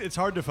 ready? It's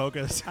hard to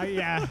focus.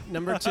 Yeah.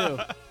 Number 2.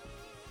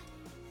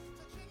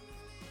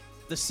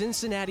 The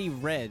Cincinnati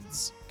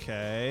Reds,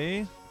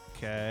 Okay.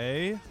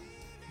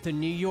 the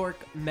New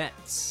York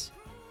Mets,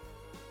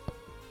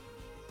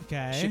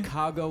 Okay.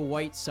 Chicago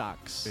White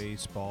Sox,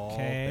 Baseball.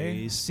 Okay.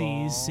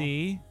 Baseball.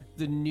 CC.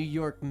 the New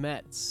York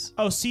Mets.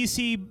 Oh,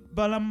 CC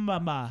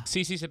Balambama.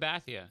 CC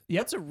Sabathia.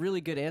 That's a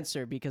really good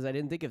answer because I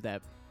didn't think of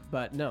that,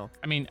 but no.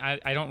 I mean,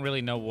 I don't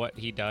really know what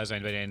he does,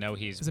 but I know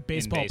he's He's a in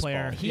baseball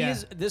player. He Yeah.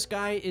 is. This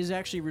guy is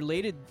actually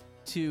related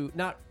to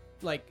not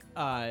like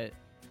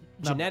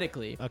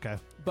genetically, Okay.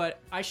 but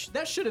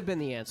that should have been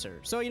the answer.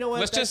 So you know what?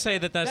 Let's just say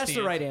that that's the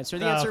the right answer.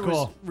 The Oh, answer was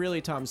cool.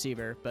 really Tom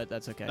Seaver, but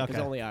that's okay because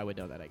Okay. only I would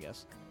know that, I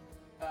guess.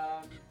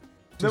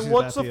 Then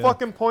what's the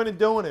fucking point of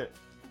doing it?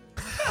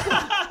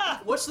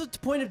 What's the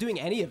point of doing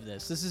any of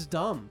this? This is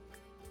dumb.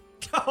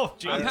 Oh,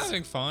 I'm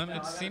having fun.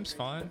 It seems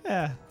fun.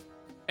 Yeah.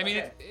 I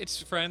mean,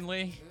 it's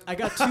friendly. I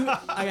got two.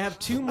 I have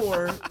two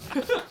more.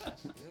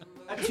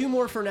 I have two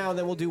more for now, and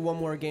then we'll do one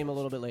more game a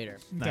little bit later.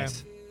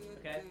 Nice.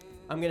 Okay.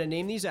 I'm gonna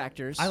name these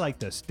actors. I like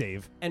this,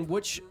 Dave. And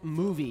which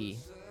movie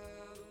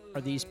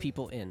are these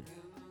people in?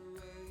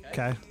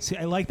 Okay. See,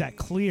 I like that.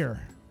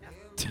 Clear.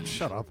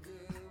 Shut up.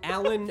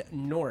 Alan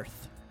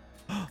North.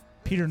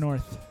 Peter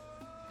North.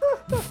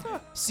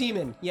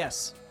 Seaman.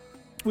 Yes.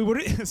 Wait,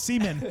 what?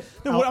 Seaman.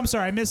 No, what, I'm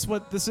sorry. I missed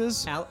what this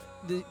is.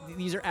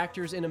 These are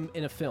actors in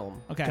a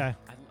film. Okay. Okay.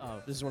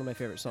 This is one of my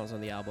favorite songs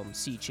on the album,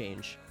 Sea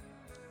Change,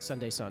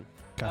 Sunday Sun.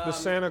 The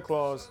Santa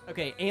Claus.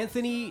 Okay,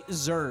 Anthony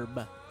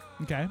Zerbe.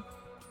 Okay.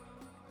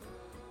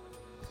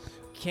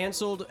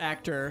 Canceled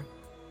actor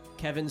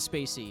Kevin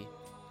Spacey.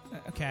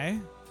 Okay.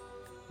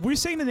 Were you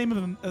saying the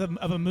name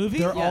of a movie?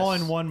 They're all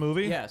Yes. in one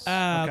movie? Yes.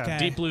 Okay. Okay.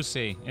 Deep Blue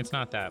Sea. It's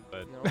not that,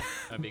 but No.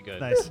 that'd be good.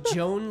 Nice.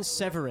 Joan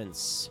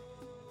Severance.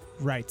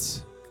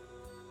 Right.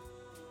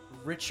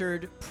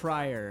 Richard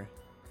Pryor.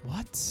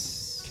 What?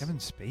 Kevin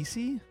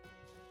Spacey?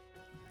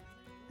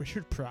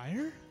 Richard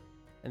Pryor?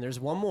 And there's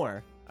one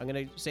more. I'm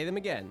going to say them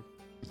again.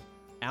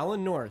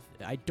 Alan North.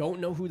 I don't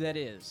know who that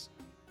is.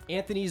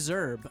 Anthony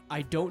Zerbe.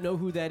 I don't know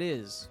who that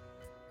is.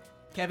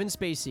 Kevin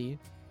Spacey.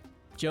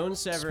 Joan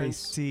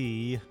Severance.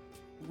 Spacey.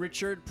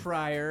 Richard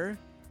Pryor.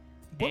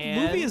 What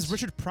and- movie is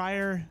Richard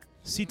Pryor?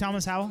 C.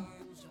 Thomas Howell?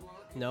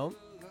 No.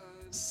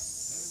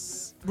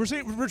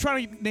 We're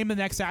trying to name the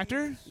next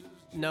actor?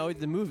 No,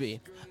 the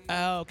movie.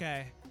 Oh,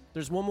 okay.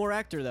 There's one more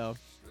actor, though.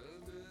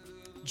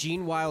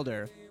 Gene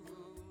Wilder.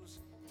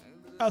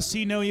 Oh,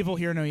 see no evil,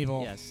 hear no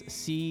evil. Yes.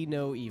 See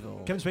no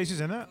evil. Kevin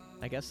Spacey's in that?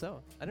 I guess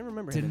so. I didn't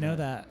remember. Didn't him in know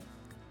that.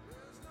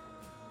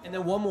 And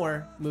then one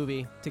more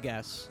movie to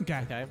guess. Okay.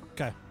 Okay.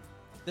 Okay.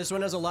 This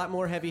one has a lot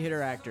more heavy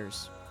hitter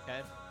actors.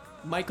 Okay.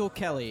 Michael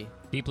Kelly.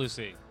 Deep Blue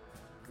Sea.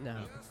 No.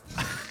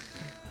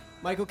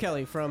 Michael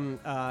Kelly from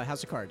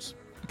House of Cards.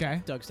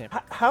 Okay. Doug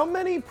Stanford. How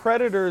many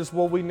predators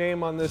will we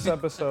name on this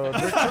episode?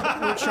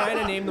 We're trying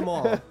to name them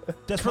all.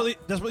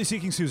 Desperately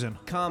Seeking Susan.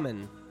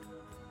 Common.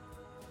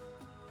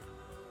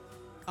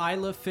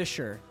 Isla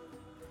Fisher.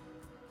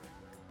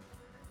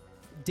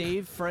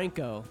 Dave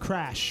Franco.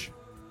 Crash.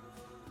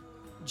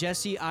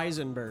 Jesse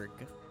Eisenberg.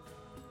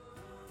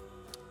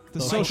 The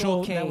Michael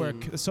Social Caine.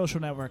 Network. The Social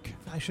Network.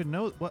 I should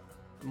know what.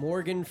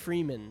 Morgan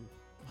Freeman.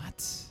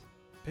 What?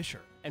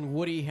 Fisher. And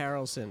Woody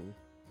Harrelson.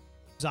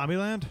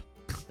 Zombieland?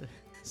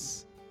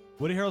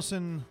 Woody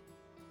Harrelson.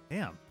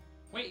 Damn.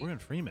 Wait. Morgan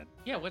Freeman.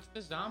 Yeah, what's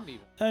the zombie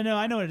one? No,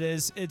 I know what it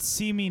is. It's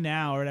See Me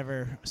Now or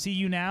whatever. See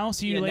You Now?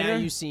 See You Yeah, Later? Now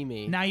You See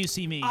Me. Now You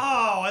See Me. Oh,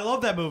 I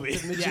love that movie.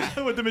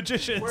 Yeah. With the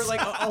magicians. Where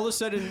like all of a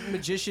sudden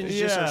magicians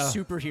just are Yeah.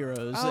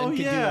 superheroes Oh, and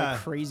can do yeah.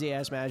 like crazy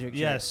ass magic. shit.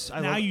 Yes.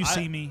 Now You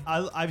See Me.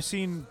 I've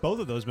seen both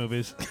of those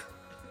movies,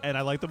 and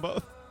I like them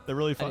both. They're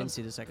really I fun. didn't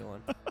see the second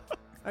one.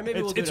 Or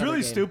maybe we'll do It's another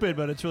really game. stupid,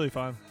 but it's really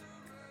fun.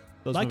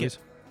 Those Like movies.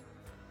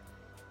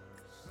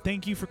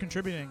 Thank you for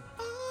contributing.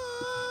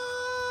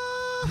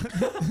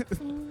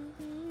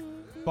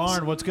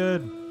 Barn, what's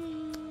good?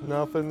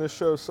 Nothing. This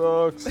show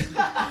sucks.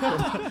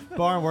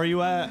 Barn, where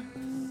you at?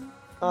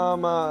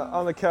 I'm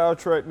on the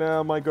couch right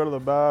now. Might go to the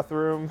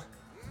bathroom.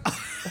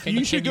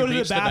 You should go to the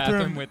reach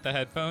bathroom. with the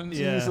headphones.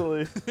 Yeah.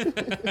 Easily. I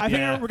think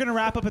Yeah. we're going to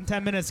wrap up in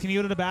 10 minutes. Can you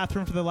go to the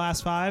bathroom for the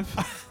last 5?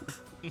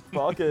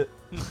 Fuck it.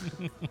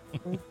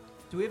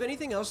 Do we have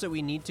anything else that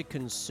we need to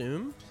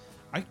consume?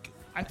 I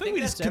think think we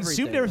just that's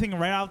consumed everything. everything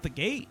right out the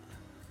gate.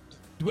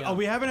 Oh,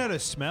 we haven't had a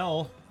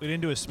smell. We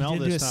didn't do a smell Did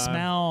do a this time. Oh.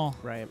 smell.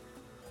 Right.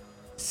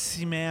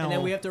 Smell. And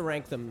then we have to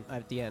rank them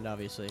at the end,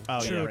 obviously. Oh,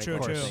 True, yeah, true,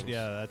 of course. true.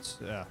 Yeah, that's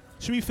yeah.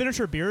 Should we finish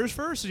our beers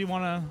first? Or do you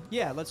want to?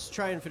 Yeah, let's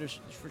try and finish.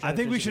 I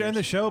think we should end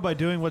the show by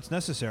doing what's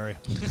necessary.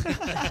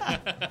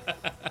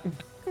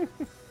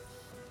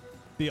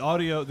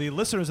 the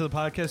listeners of the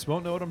podcast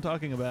won't know what I'm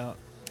talking about.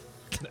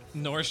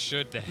 Nor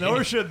should they.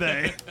 Nor should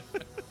they.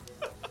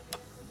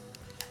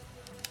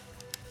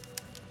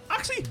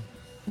 Oxy.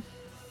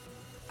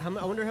 I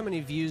wonder how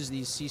many views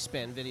these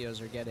C-SPAN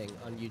videos are getting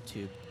on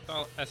YouTube.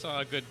 Oh, I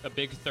saw a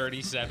big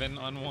 37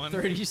 on one.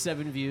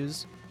 37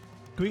 views.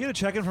 Can we get a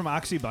check-in from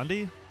Oxy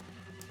Bundy?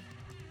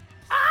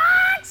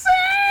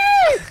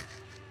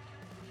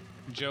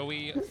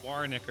 Joey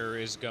Warnicker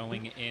is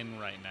going in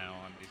right now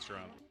on these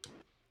drums.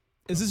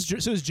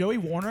 Is Joey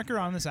Warnicker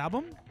on this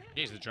album?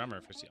 Yeah, he's the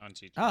drummer on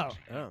CG. Oh.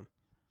 Oh.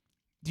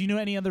 Do you know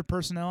any other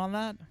personnel on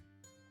that?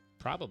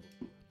 Probably.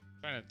 I'm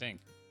trying to think.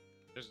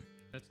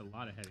 That's a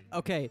lot of heavy.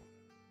 Okay.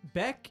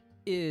 Beck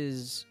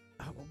is...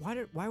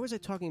 Why was I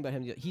talking about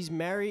him? He's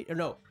married... Or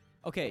no.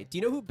 Okay, do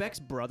you know who Beck's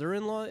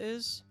brother-in-law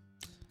is?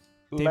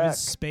 David Leck.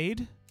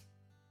 Spade?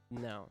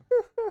 No.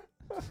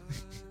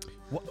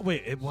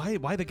 Wait,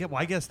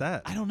 why guess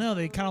that? I don't know.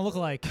 They kind of look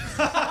alike.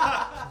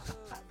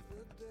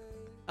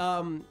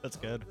 That's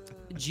good.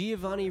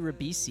 Giovanni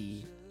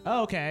Ribisi.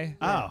 Oh, okay.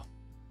 Oh.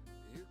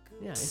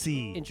 Yeah,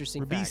 C.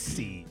 interesting fact.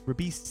 Ribisi.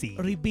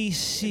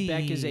 Ribisi.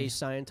 Beck is a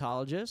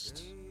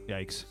Scientologist.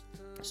 Yikes.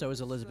 So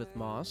is Elizabeth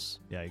Moss.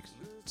 Yikes.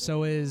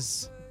 So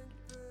is...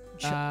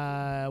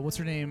 what's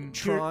her name?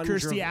 Tron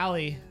Kirstie Dra-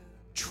 Alley.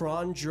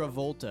 Tron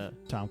Travolta.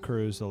 Tom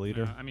Cruise, the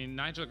leader. I mean,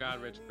 Nigel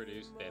Godrich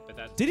produced it, but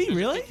that's... Did he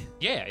really?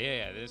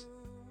 Yeah.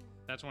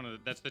 That's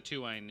the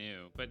two I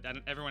knew. But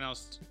everyone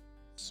else...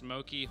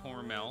 Smokey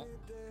Hormel.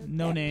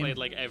 No name. Played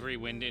like every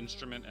wind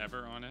instrument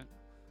ever on it.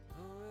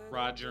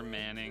 Roger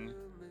Manning.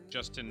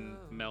 Justin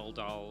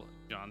Meldal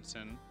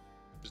Johnson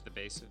was the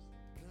bassist.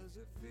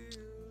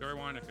 Joey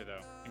Warnicker,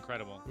 though.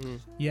 Incredible.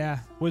 Yeah.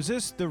 Was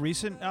this the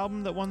recent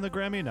album that won the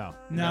Grammy? No.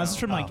 No, this is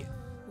from Oh. like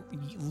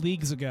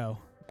leagues ago.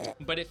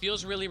 But it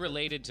feels really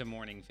related to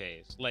Morning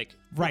Phase. Like,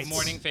 Right.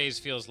 Morning Phase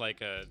feels like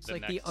It's the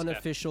like next the step.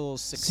 unofficial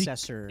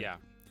successor. Yeah.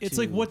 It's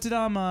to- like, what did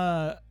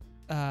Linklater...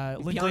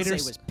 Beyonce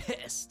was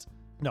pissed.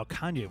 No,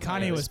 Kanye.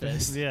 Kanye was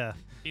pissed. Yeah.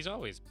 He's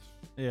always...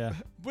 Yeah.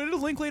 What did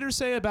Linklater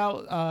say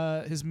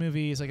about his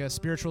movie? It's like a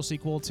spiritual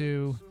sequel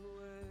to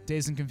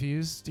Dazed and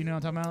Confused. Do you know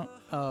what I'm talking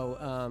about?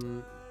 Oh,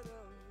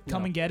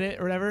 Come no. and Get It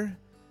or whatever.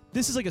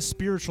 This is like a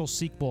spiritual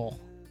sequel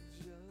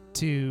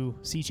to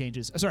Sea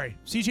Changes. Sorry,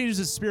 Sea Changes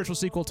is a spiritual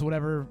sequel to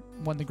whatever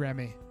won the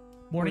Grammy.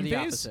 Morning Or the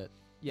Phase? opposite.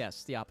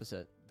 Yes, the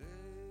opposite.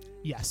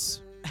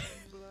 Yes.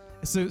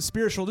 It's a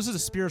spiritual. This is a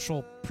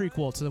spiritual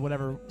prequel to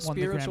whatever won the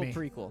Spiritual Grammy.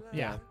 prequel.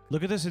 Yeah.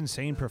 Look at this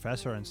insane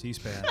professor on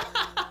C-SPAN.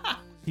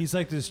 He's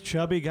like this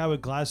chubby guy with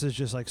glasses,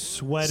 just like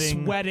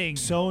sweating.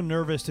 So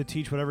nervous to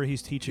teach whatever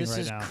he's teaching This right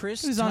is now.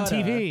 Chris He's on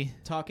Tutta TV.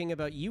 talking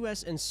about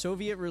U.S. and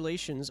Soviet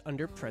relations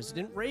under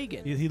President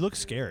Reagan. He looks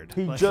scared.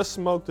 He Like- just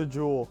smoked a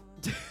jewel.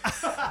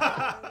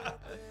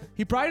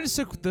 He probably just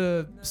took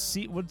the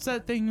what's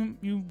that thing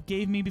you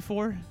gave me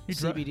before? You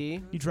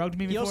CBD. You drugged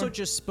me He before. also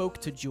just spoke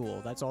to Jewel.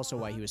 That's also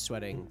why he was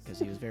sweating, because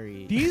he was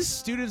very... These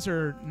students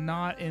are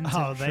not interested.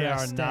 Oh, they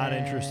are not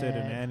interested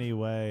in any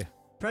way.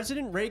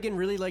 President Reagan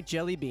really liked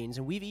jelly beans,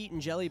 and we've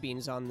eaten jelly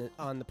beans on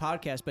the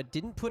podcast, but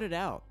didn't put it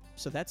out.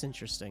 So that's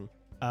interesting.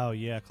 Oh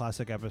yeah,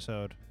 classic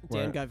episode.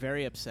 Dan where got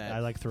very upset. I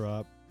like threw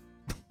up.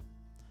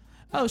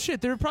 Oh shit,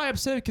 they were probably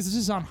upset because this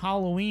is on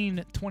Halloween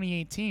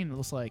 2018. It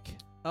looks like.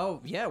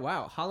 Oh, yeah,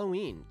 wow.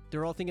 Halloween.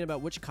 They're all thinking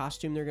about which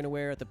costume they're going to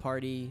wear at the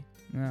party.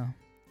 Yeah.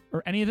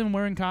 Or any of them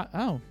wearing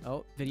Oh,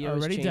 video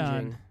already is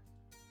changing. done.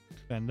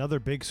 Another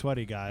big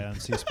sweaty guy on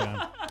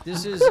C-SPAN.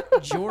 This is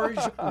George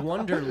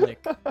Wunderlich,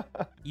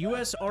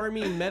 U.S.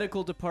 Army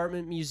Medical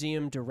Department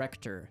Museum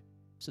Director.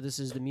 So this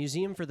is the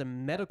museum for the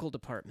medical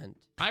department.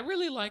 I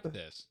really like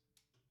this.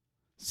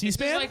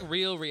 C-SPAN. This is like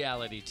real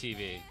reality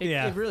TV.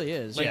 Yeah. It really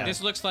is. Like, Yeah.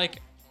 this looks like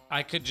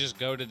I could just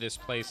go to this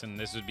place and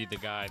this would be the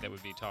guy that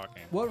would be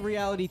talking. What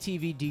reality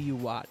TV do you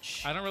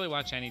watch? I don't really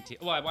watch any TV.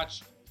 Well, I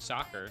watch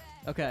soccer.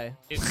 Okay,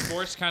 Is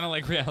sports kind of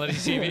like reality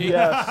TV?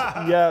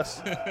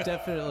 Yes.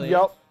 definitely.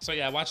 Yep. So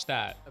yeah, I watch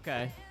that.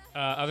 Okay.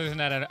 Other than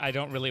that, I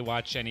don't really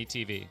watch any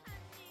TV.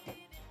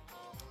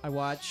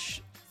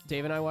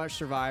 Dave and I watch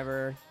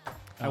Survivor.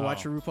 I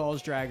watch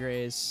RuPaul's Drag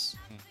Race.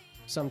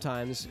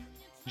 Sometimes.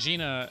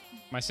 Gina,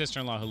 my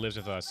sister-in-law who lives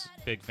with us,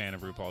 big fan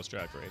of RuPaul's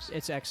Drag Race.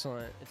 It's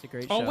excellent. It's a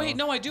great show. Oh wait,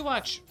 no, I do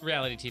watch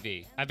reality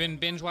TV. I've been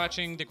binge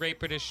watching The Great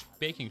British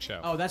Baking Show.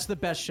 Oh, that's the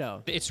best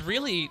show. It's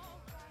really,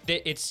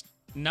 it's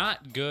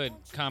not good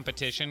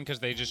competition because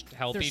they just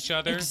help There's- each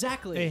other.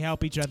 Exactly. They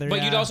help each other. But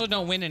yeah. you'd also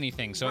don't win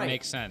anything, so Right. it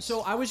makes sense.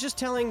 So I was just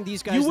telling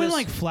these guys You win this-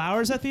 like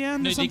flowers at the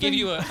end. no, or they something? give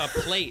you a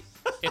plate.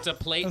 It's a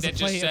plate That's a that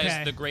just plate, says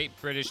okay. The Great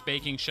British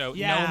Baking Show.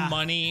 Yeah. No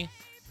money,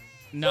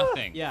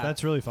 nothing. Yeah.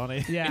 That's really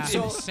funny. Yeah. It's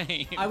So,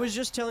 insane. I was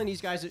just telling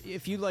these guys,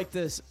 if you like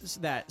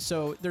that.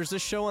 So there's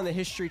this show on the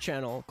History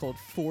Channel called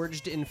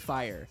Forged in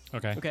Fire.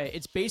 Okay. Okay.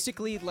 It's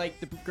basically like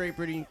the Great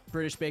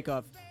British Bake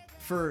Off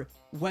for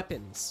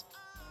weapons.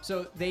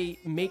 So they're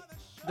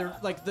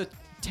like the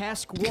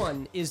task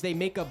 1 is they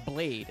make a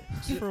blade.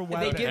 For And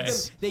they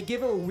weapons.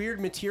 give them a weird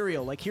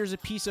material. Like here's a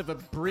piece of a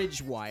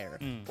bridge wire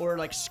or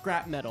like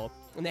scrap metal,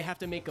 and they have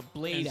to make a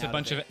blade. And it's out a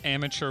bunch of of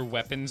amateur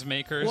weapons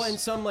makers. Well, and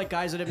some like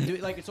guys that have been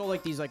doing like it's all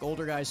like these like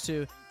older guys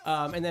too.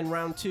 And then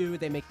round 2,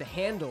 they make the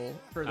handle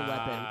for the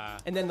weapon,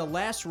 and then the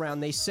last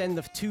round they send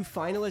the 2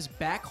 finalists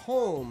back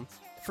home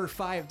for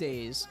 5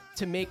 days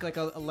to make like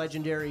a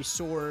legendary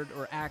sword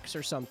or axe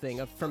or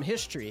something from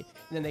history,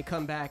 and then they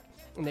come back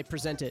and they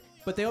present it.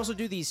 But they also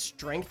do these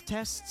strength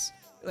tests,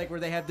 like where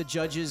they have the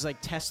judges like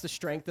test the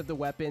strength of the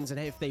weapons and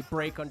if they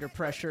break under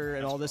pressure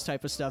and all this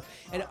type of stuff.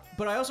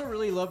 But I also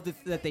really love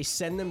that they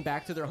send them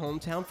back to their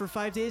hometown for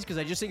 5 days, because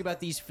I just think about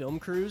these film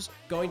crews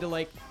going to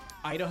like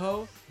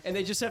Idaho, and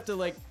they just have to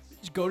like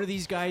go to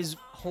these guys'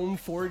 home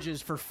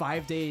forges for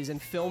 5 days and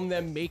film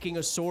them making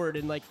a sword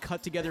and like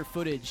cut together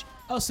footage.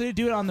 Oh, so they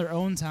do it on their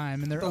own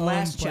time in their The own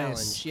last place.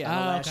 challenge, yeah, the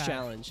Oh, last okay.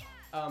 challenge.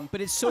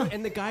 But it's so,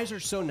 and the guys are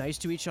so nice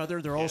to each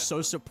other. They're all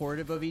so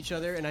supportive of each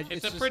other, and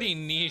it's a just, pretty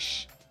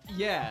niche.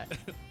 yeah.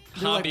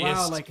 They're like, wow,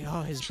 hobbyist like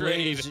his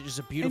blade trade. is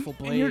a beautiful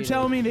blade. And you're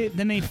telling me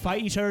then they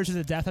fight each other to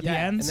the death at yeah, the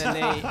end?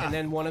 and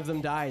then one of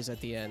them dies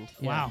at the end.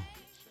 Yeah. Wow.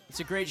 It's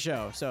a great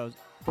show. So,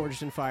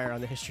 Forged in Fire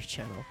on the History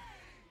Channel.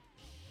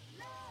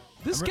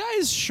 This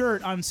guy's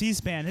shirt on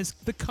C-SPAN,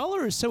 the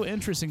color is so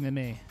interesting to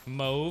me.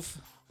 Mauve.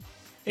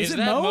 Is it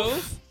that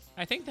mauve?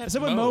 I think that's Is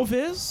that what mauve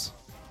is?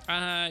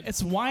 It's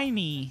It's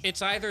whiny.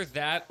 it's either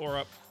that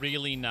or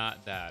really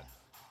not that.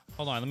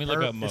 Hold on, let me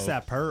look up mauve. It's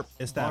that perp.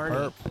 It's that Barney.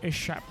 perp. It's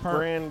sharp purple.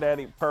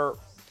 Granddaddy perp.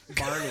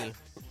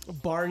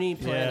 Barney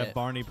Planet. Yeah,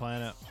 Barney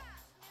Planet.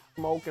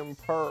 Smoking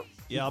perp.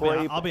 Yeah,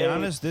 Grape I'll be ape.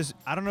 honest.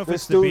 I don't know if This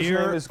it's the dude's beer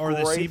name is or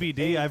the Grape CBD.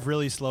 Ape. I've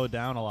really slowed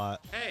down a lot.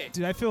 Hey,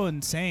 Dude, I feel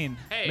insane.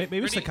 hey, maybe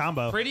it's the pretty-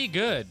 combo. Pretty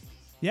good.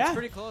 Yeah?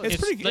 pretty close. It's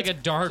It's pretty like a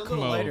dark It's a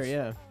little mauve. lighter,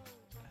 yeah.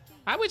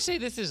 I would say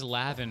this is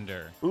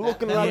lavender.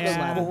 Looking that like looks a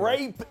lavender.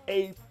 grape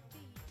ape.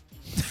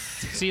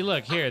 See,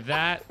 look here,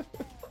 that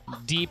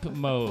deep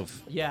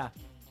mauve, Yeah.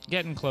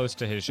 getting close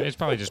to his. It's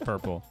probably just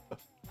purple.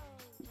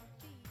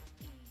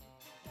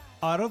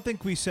 I don't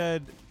think we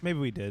said. Maybe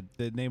we did.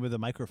 The name of the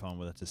microphone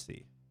was a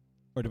C,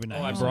 or did we not?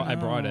 Oh, I use brought- it? I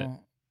brought it.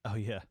 Oh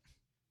yeah.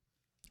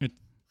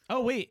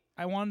 Oh, wait.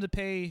 I wanted to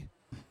pay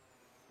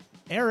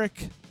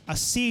Eric a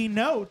C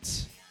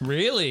note.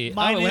 Really? Oh, it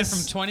went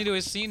Minus- from 20 to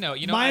a C note.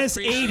 You know, Minus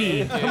I appreciate 80.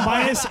 it, dude.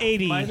 Minus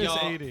 80. Minus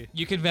Y'all, 80.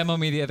 You can Venmo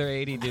me the other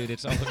 80, dude.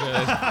 It's all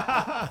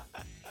good.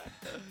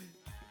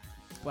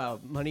 Wow,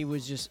 money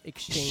was just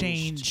exchanged.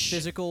 Exchange.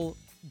 Physical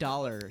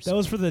dollars. That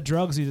was for the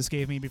drugs you just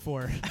gave me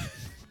before.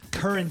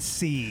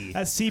 Currency.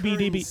 That's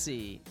CBDB.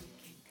 Currency.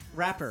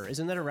 Rapper.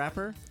 Isn't that a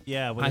rapper?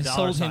 Yeah, with I a dollar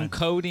sold sign. him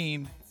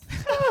codeine.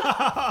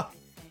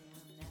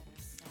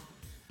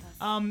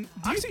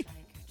 Do you see?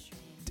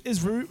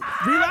 Is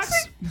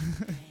relax?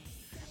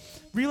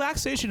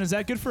 Relaxation, is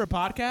that good for a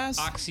podcast?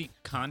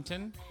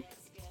 OxyContin.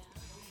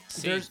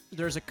 See,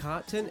 There's a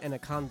contin and a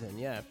condon,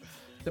 yeah.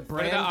 The what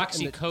brand about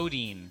and the-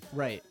 oxycodone?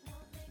 right.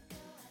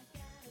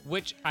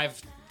 Which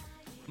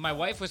my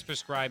wife was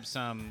prescribed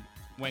some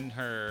when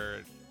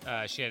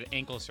she had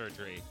ankle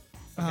surgery,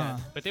 Uh-huh.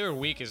 but they were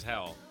weak as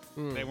hell.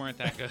 They weren't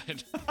that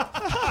good.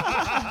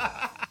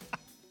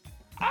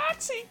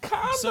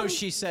 So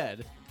she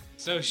said.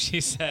 So she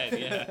said,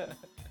 yeah.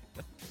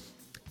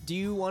 Do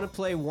you want to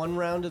play one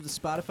round of the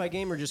Spotify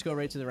game or just go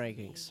right to the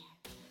rankings?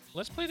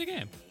 Let's play the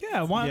game.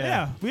 Yeah,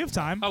 Yeah. we have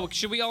time. Oh,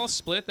 should we all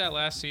split that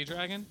last Sea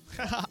Dragon?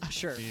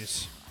 Sure.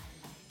 Jeez.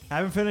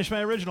 Haven't finished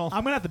my original.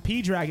 I'm gonna have the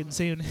P Dragon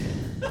soon.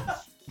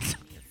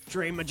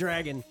 Dre my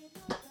dragon.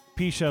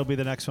 P show will be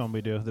the next one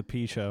we do. The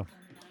P show.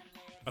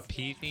 A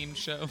pea-themed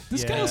show?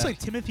 This guy Yeah. looks like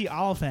Timothy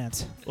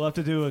Oliphant. We'll have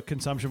to do a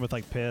consumption with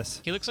like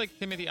piss. He looks like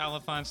Timothy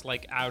Oliphant's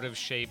like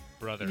out-of-shape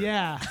brother.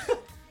 Yeah.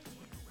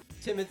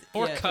 Timothy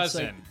Or it's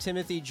cousin. like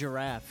Timothy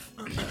Giraffe.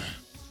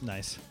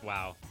 Nice.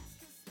 Wow.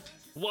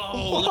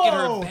 Whoa, look at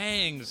her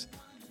bangs.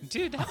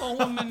 Dude, that old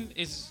woman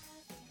is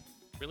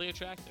really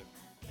attractive.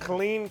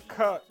 Clean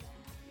cut.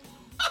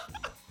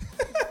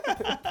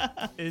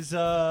 Is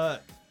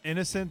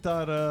innocent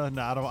on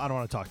no, I don't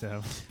want to talk to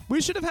him.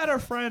 We should have had our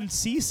friend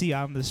Cece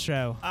on this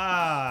show.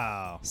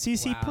 Oh.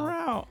 Cece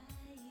Wow. Perot.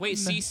 Wait,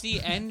 CC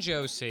and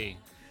Josie.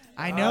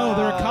 I know,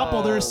 they're a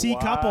couple. They're a C wow.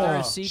 couple. They're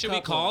a C Should we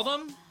couple. call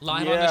them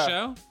live on Yeah. the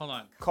show? Hold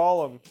on.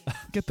 Call him.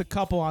 Get the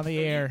couple on the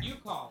air. You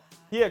call.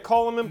 Yeah,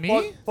 call him and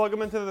Me? plug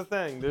him into the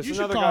thing. There's You should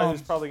another call guy him.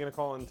 who's probably gonna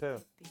call in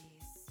too.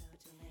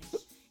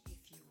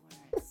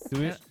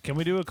 Can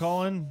we do a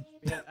call in?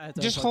 Yeah, I have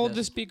to Just unplug hold that.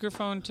 the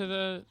speakerphone to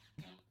the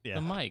Yeah.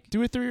 mic.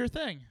 Do it through your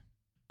thing.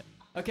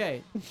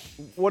 Okay.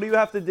 What do you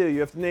have to do?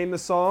 You have to name the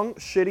song.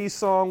 Shitty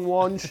song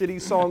 1,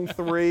 shitty song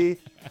 3,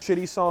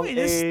 shitty song Wait,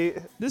 this- 8.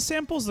 This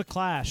sample's the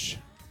Clash.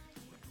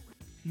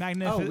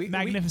 Magnificent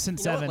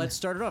you know what, Seven. let's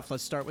start it off.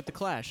 Let's start with the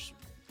Clash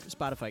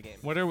Spotify game.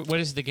 What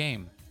is the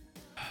game?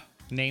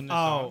 Name the Oh,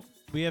 song.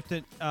 we have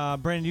to.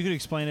 Brandon, you could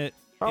explain it.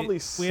 Probably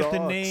We have to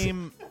sucks.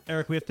 name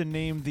Eric. We have to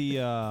name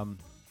the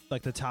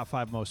like the top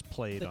 5 most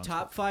played. The on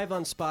top 5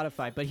 on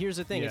Spotify. But here's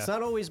the thing: it's Yeah.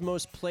 not always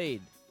most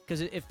played.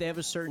 Because if they have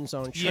a certain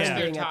song Yeah.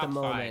 trending Their at the top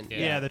moment. five, Yeah,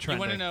 the You want to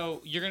trending.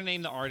 know? You're gonna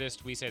name the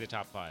artist. We say the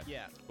top 5.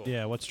 Yeah. Cool.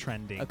 Yeah, what's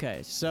trending?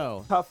 Okay,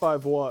 so Top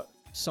 5 what?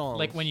 songs.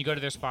 Like when you go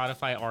to their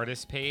Spotify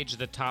artist page,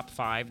 the top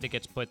 5 that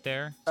gets put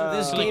there. so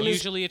this So like game is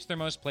usually it's their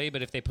most played,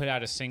 but if they put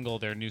out a single,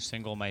 their new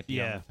single might be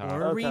Yeah. on the top.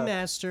 or a Okay.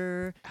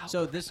 remaster.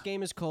 So this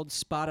game is called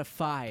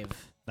Spotify.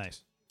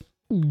 Nice.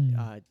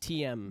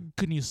 TM.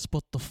 Can you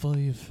spot the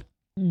 5?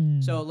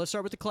 So let's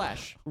start with the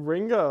Clash.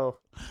 Ringo.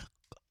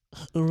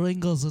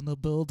 Ringo's in the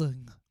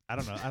building. I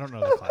don't know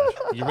the Clash.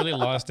 You really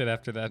lost it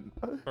after that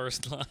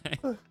first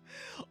line.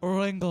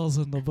 Ringo's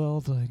in the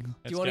building.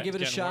 Do you want to give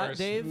it a shot,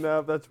 Dave?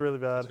 No, that's really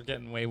bad. We're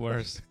getting way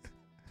worse.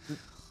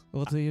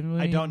 What do you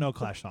mean? I don't know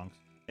Clash songs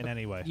in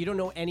any way. You don't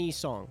know any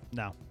song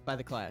No. by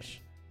the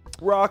Clash.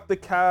 Rock the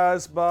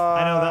Casbah.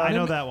 I know that. I let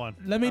know me- that one.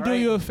 Let me All do right,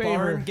 you a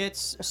favor. Barn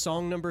gets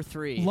song number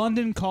 3.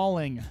 London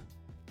Calling.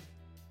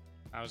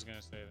 I was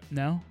gonna say that.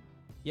 No.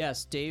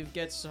 Yes, Dave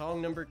gets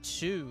song number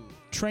 2.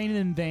 Train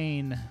in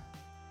Vain.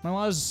 Am I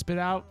allowed to spit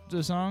out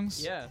the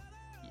songs? Yeah.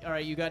 All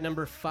right, you got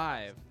number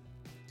 5.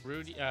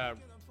 Rudy.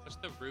 What's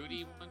the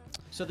Rudy one?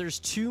 So there's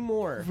 2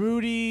 more.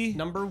 Rudy.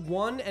 Number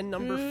 1 and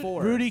number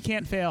 4. Rudy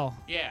Can't Fail.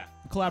 Yeah.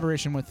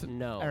 Collaboration with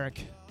No.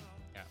 Eric.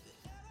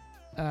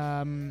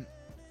 Yeah.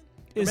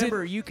 Is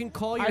Remember, it? you can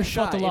call your I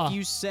shot shot the law.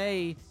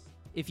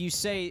 if you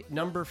say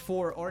number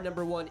 4 or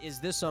number 1 is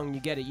this song,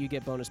 you get it. You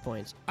get bonus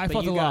points. I But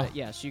fought you the got law.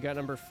 Yes, you got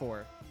number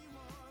 4.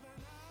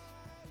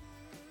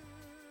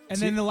 And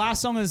then the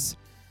last song is.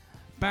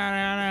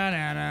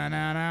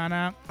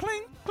 Ba-na-na-na-na-na-na.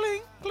 Cling,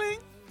 cling, cling.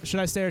 Should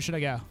I stay or should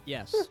I go?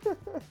 Yes.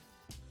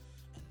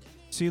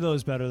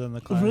 CeeLo's better than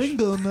the Clash.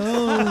 Ringo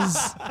knows.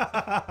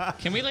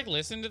 Can we like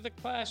listen to the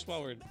Clash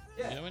while we're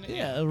doing it?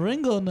 Yeah,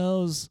 Ringo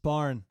knows.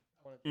 Barn.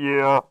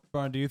 Yeah.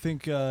 Barn, do you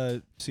think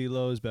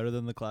CeeLo is better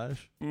than the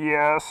Clash?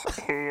 Yes,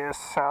 he is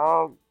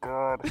so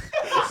good.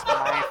 He's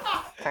my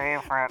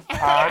favorite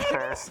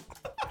artist.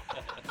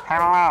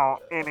 Hello,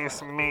 it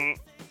is me,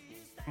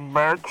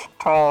 Birch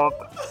Told.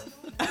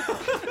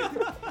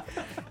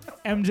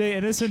 MJ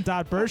Innocent.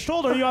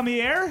 Berchtold, are you on the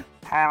air?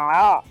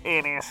 Hello,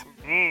 it is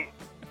me,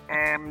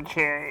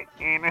 MJ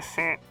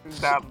Innocent.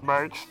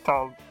 Birch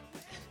Told.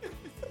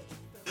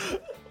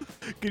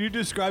 Can you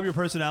describe your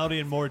personality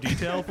in more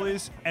detail,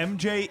 please?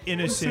 MJ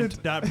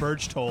Innocent.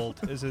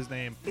 Berchtold is his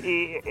name.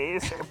 He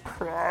is a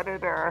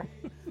predator.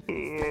 He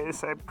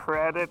is a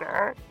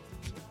predator.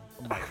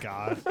 Oh my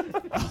god.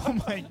 Oh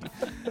my.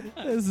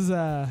 This is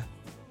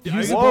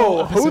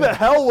Whoa, who the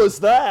hell was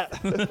that?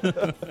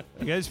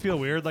 You guys feel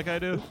weird like I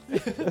do?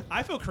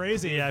 I feel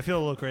crazy. Yeah, I feel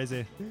a little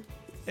crazy.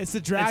 It's the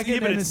dragon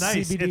but and it's the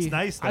nice. CBD. It's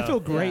nice, I though. feel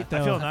great Yeah, though.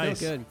 I feel I feel nice.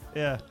 good.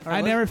 Yeah. All right,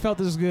 I never felt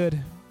this good.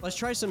 Let's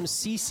try some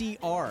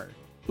CCR.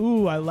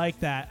 Ooh, I like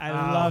that. I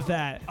love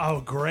that.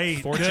 Oh, great.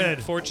 Fortunate,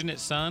 Good. fortunate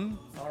son.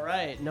 All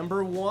right,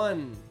 number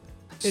 1.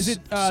 Is it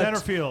Center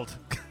field.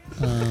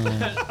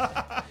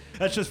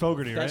 That's just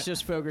Fogarty, right? That's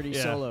just Fogarty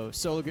Yeah. solo.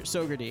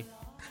 Sogarty.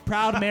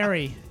 Proud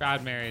Mary?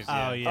 Proud Marys. Oh,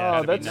 Yeah. yeah. Oh,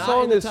 Gotta be that nice.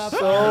 song in the is top so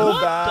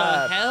five.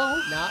 bad.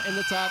 Hell, not in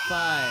the top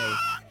 5.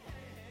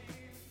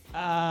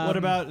 What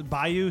about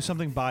Bayou?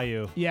 Something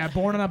Bayou. Yeah,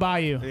 Born on a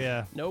Bayou.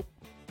 Yeah. Nope.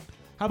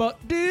 How about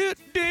Is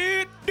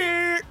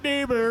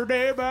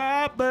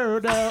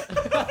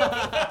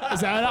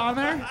that on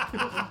there?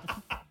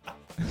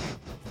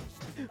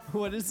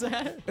 What is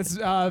that? It's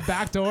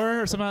back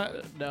door or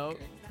something. No.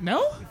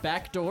 No?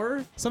 Back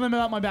door? Something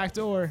about my back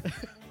door.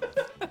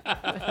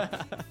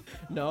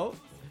 No.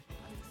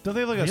 Don't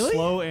they have like a Really?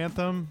 slow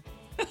anthem?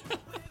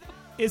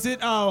 Is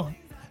it Out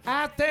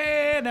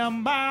there the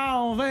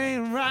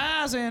mountain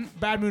rising.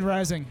 Bad Moon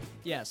Rising.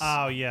 Yes.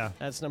 Oh, yeah.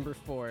 That's number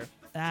 4.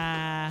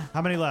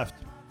 How many left,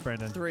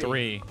 Brandon? 3.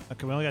 3.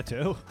 Okay, we only got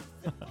 2.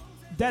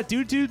 That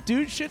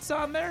dude shit's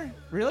on there?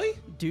 Really?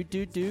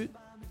 Doot.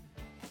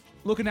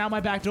 Looking out my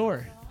back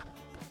door.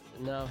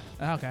 No.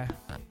 Okay.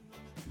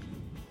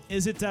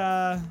 Is it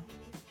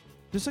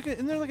There's like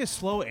isn't there like a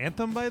slow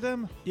anthem by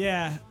them?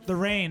 yeah, The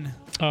Rain.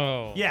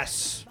 Oh.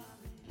 Yes.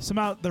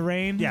 Somehow The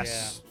Rain?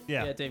 Yes.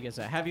 Yeah. Yeah, Dave gets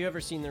that. Have you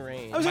ever seen The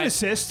Rain? That was an My-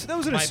 assist. That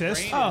was an My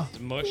assist. brain is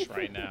mush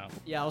right now.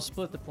 Yeah, I'll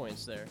split the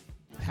points there.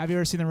 Have you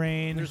ever seen The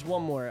Rain? There's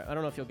one more. I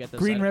don't know if you'll get this.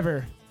 Green I-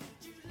 River.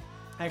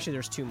 Actually,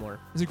 there's 2 more.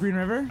 Is it Green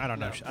River? I don't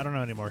know. I don't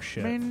know any more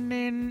shit.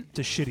 Rain. It's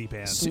a shitty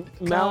band.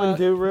 Mountain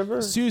Dew River.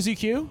 Susie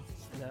Q.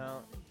 No.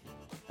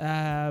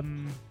 I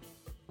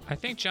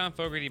think John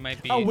Fogerty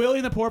might be. Oh, Willie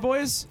and the Poor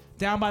Boys.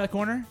 Down by the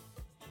corner.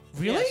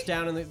 Really? Yes,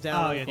 down in the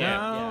down. Oh, in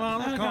yeah,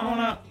 the down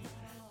corner. on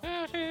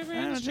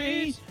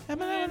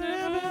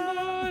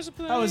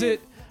Oh, is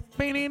it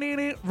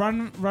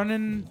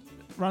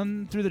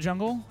run through the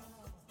jungle?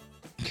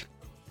 No,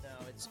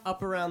 it's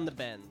up around the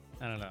bend.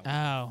 I don't know.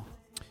 Oh.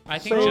 I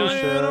think Same John.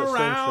 shit.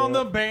 around shit.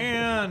 the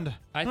band.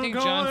 I think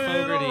I'm John going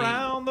Fogerty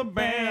around the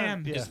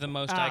band. is the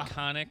most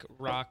iconic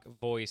rock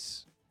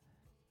voice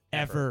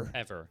Ever.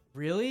 ever.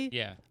 Really?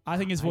 Yeah, I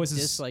think his voice I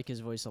is. dislike his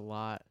voice a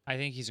lot. I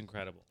think he's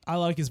incredible. I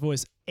like his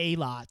voice a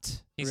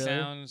lot. He Really?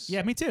 sounds.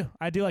 Yeah, me too.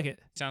 I do like it.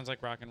 Sounds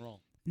like rock and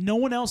roll. no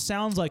one else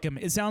sounds like him.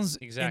 It sounds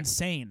Exactly.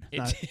 insane.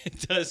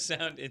 It does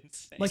sound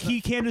insane. Like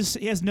he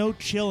has no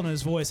chill in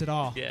his voice at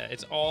all. yeah,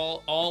 it's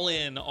all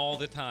in all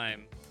the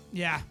time.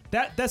 Yeah,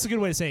 that's a good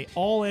way to say it.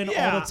 All in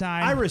Yeah, all the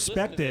time. I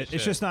respect Listen to it. this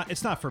It's shit. just not.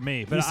 It's not for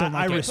me, but just don't I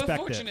like it. Put respect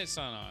Fortunate it.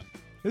 Son on.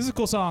 This is a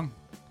cool song.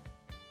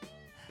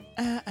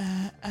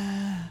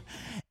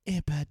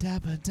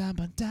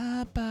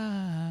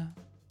 Ibba-dabba-dabba-dabba.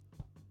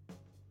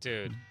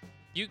 Dude,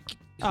 you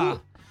Ah.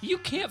 you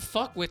can't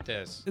fuck with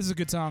this. This is a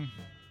good song.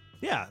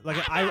 Yeah, like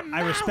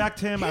I respect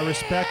him. I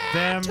respect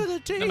them. To the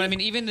T. No, but I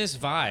mean, even this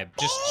vibe.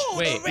 Just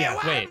wait, the red,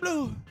 white, wait. and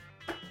blue.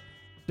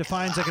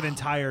 Defines like an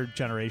entire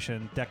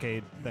generation,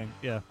 decade thing.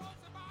 Yeah.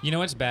 You know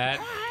what's bad?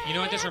 You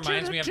know what this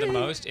reminds me of the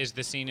most is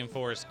the scene in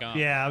Forrest Gump.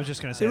 Yeah, I was just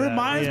gonna say. It that.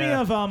 reminds me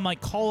Yeah. of like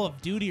Call of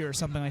Duty or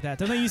something like that.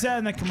 Don't they use that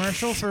in the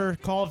commercial for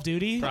Call of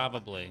Duty?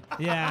 Probably.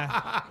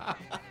 Yeah.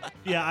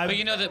 Yeah, But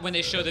you know that when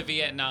they show the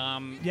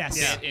Vietnam Yes.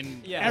 bit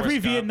in Yeah. Every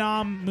Forrest Gump-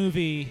 Vietnam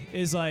movie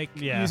is like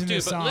Yeah. using Dude,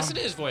 this but song. listen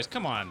to his voice.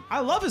 Come on. I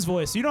love his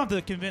voice. You don't have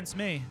to convince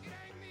me.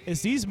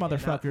 It's these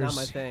motherfuckers. Not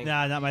my thing.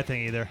 Nah, not my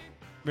thing either.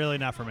 Really,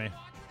 not for me.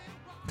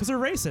 Because they're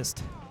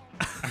racist.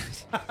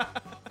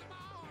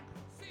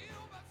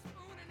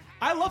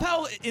 I love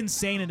how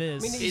insane it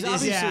is. I mean, It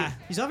is- yeah.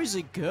 he's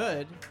obviously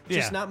good. Yeah.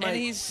 Just not my And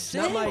he's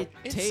not so- my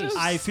it's taste. so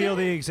I feel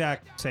the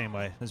exact same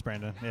way as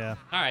Brandon. Yeah.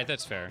 All right,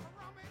 that's fair.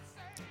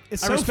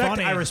 It's I so respect.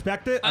 funny. I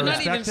respect it. I'm I not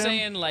respect even him.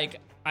 saying like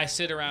I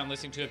sit around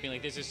listening to it being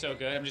like this is so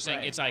good. I'm just saying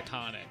Right. it's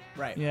iconic.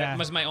 Right. Yeah. That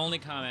was my only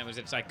comment was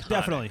it's iconic.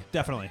 Definitely.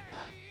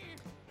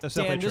 That's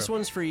Dan, definitely this true.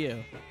 one's for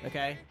you.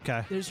 Okay.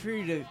 Okay. There's for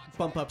you to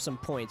bump up some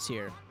points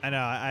here. I know.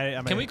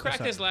 I Can we crack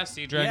this last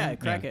Sea Dragon? Yeah,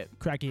 crack it.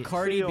 Cracky.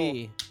 Cardi Seal.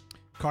 B.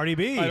 Cardi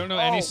B. I don't know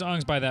any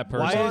songs by that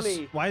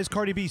person. Why is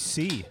Cardi B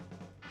C?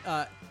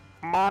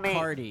 Money.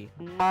 Cardi.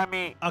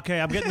 Money.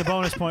 Okay, I'm getting the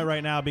bonus point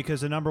right now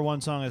because the number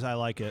one song is I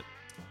Like It.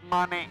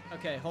 Money.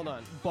 Okay, hold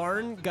on.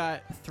 Barn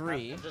got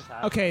 3.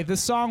 Okay, the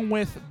song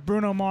with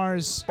Bruno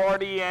Mars.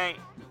 48.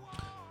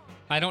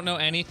 I don't know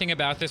anything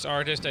about this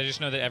artist. I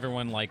just know that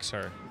everyone likes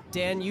her.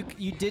 Dan, you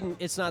didn't.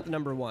 It's not the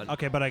number 1.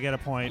 Okay, but I get a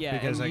point Yeah,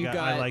 because and I you I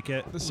got- like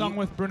it. The song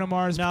with Bruno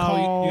Mars. No,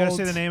 called... you gotta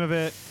say the name of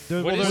it.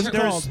 There, What well, is there's, it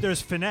there's, called?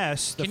 there's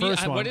Finesse, the Can you,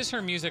 first one. what is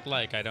her music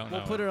like? I don't know.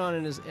 We'll put it on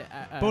in his.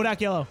 Bodak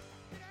Yellow.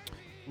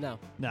 No.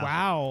 No.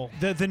 Wow.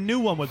 The new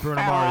one with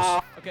Bruno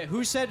Mars. Okay,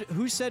 who said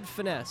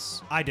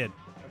finesse? I did.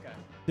 Okay.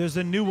 There's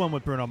the new one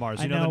with Bruno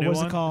Mars. I You know, know. the new What's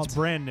it one? called? It's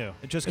brand new.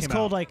 It just It's came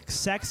called out. like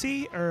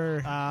Sexy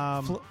or.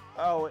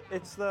 Oh,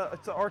 it's the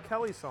R.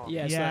 Kelly song.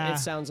 Yeah, Yeah. it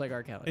sounds like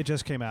R. Kelly. It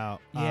just came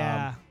out.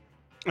 yeah.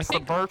 It's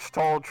the Birch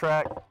Toll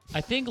track.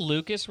 I think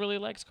Lucas really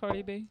likes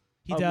Cardi B.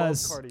 He I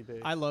does. love Cardi B.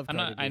 I love I'm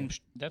Cardi not. B.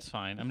 That's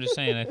fine. I'm just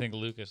saying. I think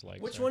Lucas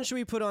likes. Which her. one should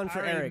we put on for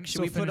Alright, Eric? Should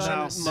so we put finish on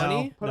out.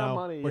 money? Put no, on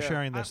Money, we're yeah.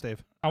 sharing this,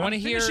 Dave. I want to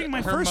I'm hear finishing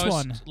my her first most,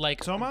 one.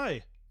 Like So am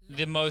I.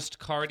 the most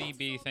Cardi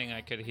B thing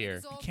I could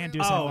hear. Can't do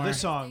this Oh, anymore. this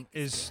song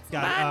is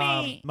got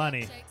Money.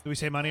 money. Did we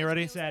say money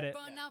already? Said it.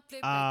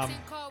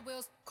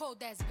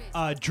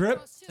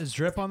 Drip is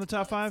Drip on the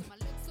top 5.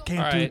 Came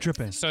All through right.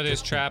 dripping. So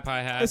there's Trap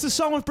Hi Hat. It's a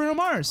song with Bruno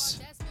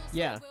Mars.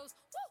 Yeah.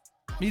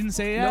 You didn't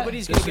say it yet?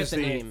 Nobody's This gonna get is the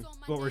name.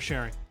 what we're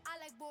sharing.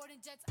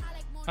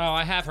 Oh,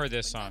 I have heard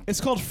this song. It's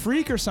called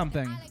Freak or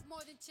something.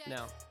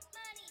 No.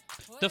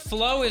 The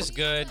flow is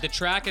good. The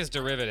track is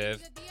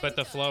derivative, but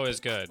the flow is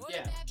good.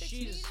 Yeah.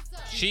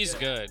 She's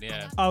good.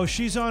 Yeah. Oh,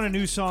 she's on a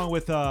new song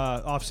with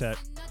Offset.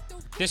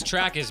 This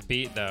track is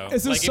beat though.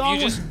 It's a like song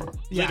if you just with-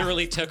 Yeah.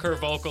 literally took her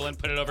vocal and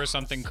put it over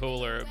something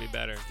cooler, it would be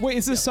better. Wait,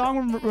 is this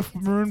song with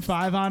Maroon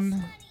 5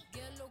 on?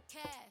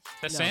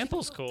 The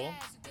sample's cool.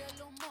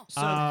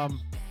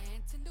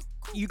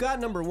 You got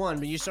number 1,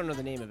 but you just don't know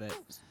the name of it.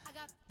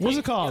 What's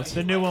it called?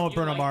 The new one with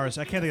Bruno Mars.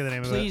 I can't think of the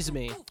name Please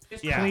me. of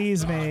it. Yeah.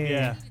 Please me.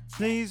 Yeah.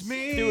 Please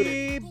me,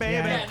 baby.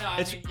 Yeah. no, I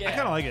It's, mean, I yeah.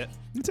 kind of like it.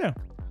 Me too.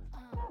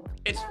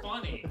 It's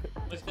funny.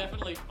 It's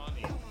definitely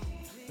funny.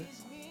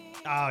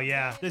 Oh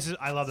yeah,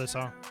 I love this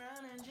song.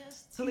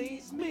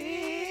 Please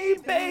me,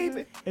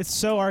 baby. It's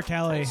so R.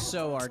 Kelly.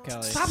 So R.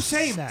 Kelly. Stop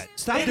saying that.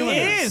 Stop It doing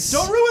is. this.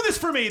 Don't ruin this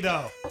for me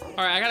though. All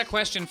right, I got a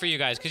question for you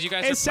guys because you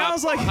guys It are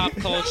sounds pop, like- pop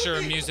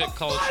culture, music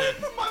culture.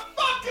 My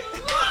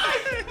fucking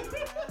life.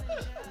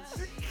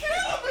 You're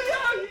killing me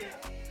out here.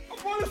 I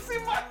want to see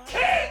my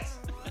kids.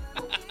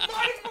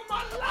 Fight for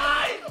my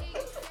life.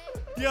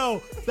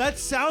 Yo, that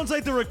sounds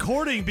like the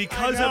recording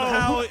because of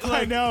how it,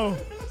 like, I know.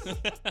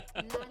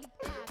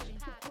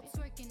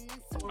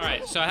 All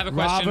right, so I have a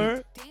question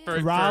Robert. for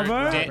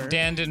Robert.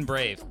 Dandon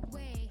Brave.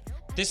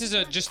 This is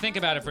just think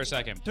about it for a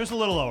second. Just a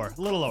little lower.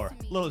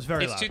 It's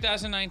very It's loud.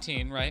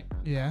 2019, right?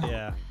 Yeah.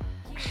 Yeah.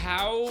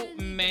 How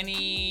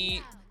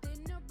many,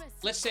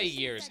 let's say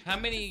years, how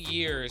many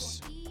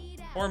years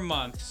or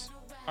months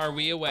are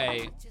we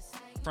away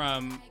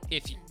from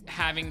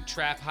having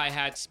trap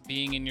hi-hats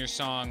being in your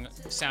song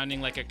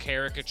sounding like a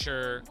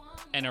caricature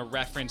and a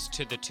reference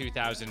to the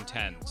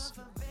 2010s?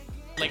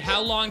 Like,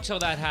 how long till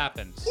that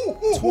happens?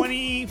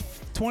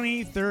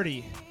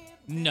 2030.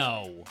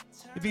 No.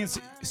 You think it's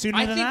sooner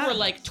I than think that? we're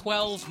like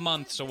 12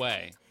 months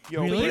away.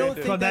 Yo, Really? You don't Brandon.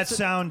 think From that that's a-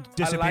 sound I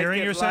disappearing, like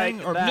it you're saying?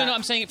 like Or that. No,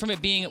 I'm saying from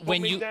it being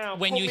when me you down,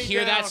 when put you me hear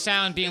down. that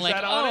sound being Is like,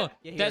 that on oh, it?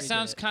 Yeah, he that already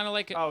sounds did it. kind of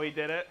like. Oh, he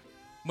did it.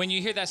 When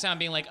you hear that sound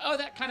being like, oh,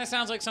 that kind of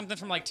sounds like something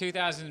from like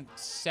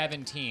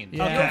 2017.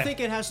 Yeah. You don't Okay. think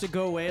it has to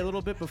go away a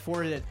little bit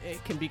before it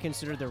can be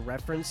considered the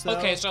reference, though?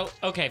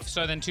 Okay,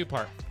 so then two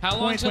part. How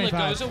long till it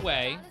 2025. goes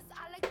away?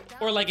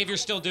 Or like if you're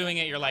still doing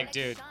it, you're like,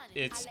 dude,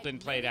 it's been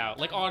played out.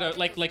 Like auto,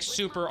 like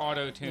super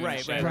auto tune.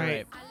 Right, shit.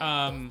 right,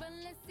 right. Um,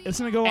 It's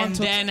gonna go on and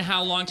till then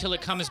how long till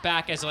it comes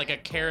back as like a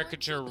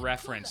caricature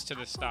reference to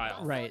the style?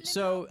 Right.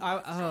 So,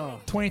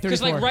 2034.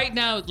 Because like right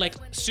now, like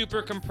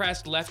super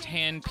compressed left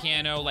hand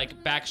piano,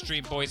 like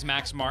Backstreet Boys,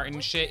 Max Martin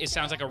shit, it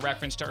sounds like a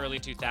reference to early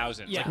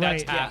 2000s. Yeah. Like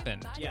that's Right, yeah.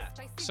 happened. yeah.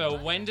 So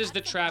when does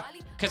the trap?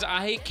 Because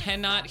I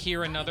cannot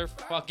hear another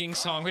fucking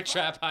song with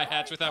trap hi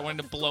hats without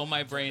wanting to blow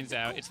my brains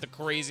out. It's the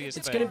craziest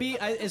It's thing.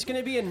 it's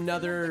gonna be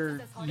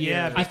another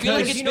Yeah, year. I feel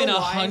like because it's You know been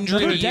why? 100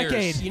 Another years.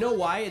 decade. You know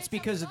why? It's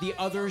because the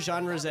other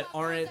genres that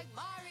aren't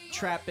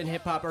trap and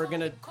hip hop are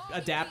gonna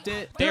adapt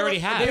it. They already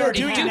have. They are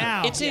doing it Dude,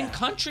 now. It's in Yeah.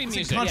 country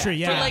music. country,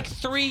 yeah. For like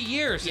 3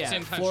 years, it's Yeah,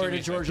 in country Florida,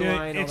 music. Georgia Dude,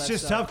 Line. all it's that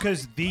just stuff. tough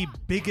because the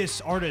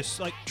biggest artists,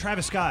 like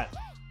Travis Scott,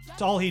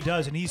 it's all he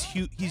does, and he's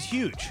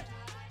huge.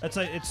 That's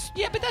like it's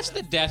Yeah, but that's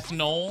the death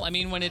knell. I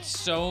mean, when it's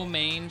so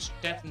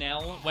death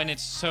knell, when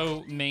it's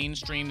so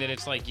mainstream that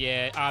it's like,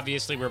 yeah,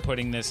 obviously we're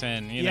putting this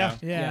in, you Yeah. know?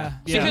 yeah.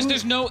 Yeah.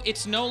 Because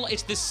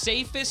it's the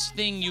safest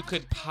thing you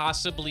could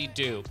possibly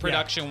do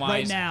production wise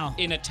Right now.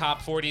 in a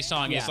top 40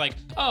 song. It's Yeah. like,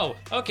 oh,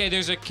 okay,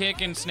 there's a kick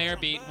and snare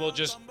beat. We'll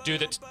just do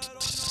the,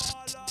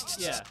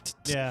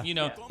 Yeah. you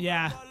know,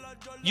 Yeah.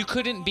 you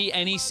couldn't be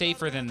any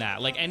safer than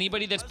that. Like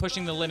anybody that's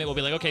pushing the limit will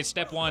be like, okay,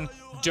 step one,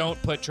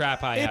 don't put trap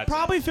hi It hats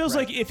probably feels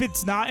like if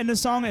it's not in the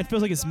song, it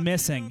feels like it's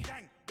missing.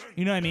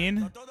 You know what I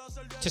mean?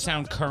 to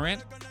sound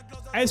current.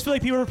 I just feel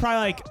like people are probably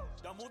like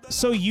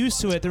so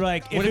used to it. They're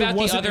like, if What it about the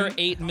wasn't other in-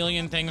 8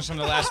 million things from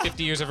the last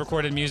 50 years of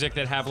recorded music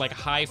that have like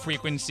high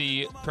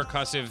frequency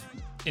percussive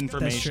That's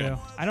information? true.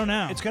 I don't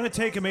know. it's gonna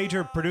take a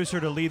major producer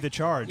to lead the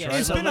charge, Yeah, right?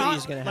 It's been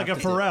somebody's on- gonna have Like a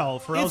to. Pharrell.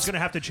 Pharrell's It's- gonna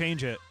have to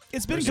change it.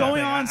 It's been or going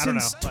something. on I don't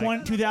since know.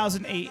 Like-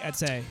 2008, I'd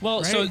say.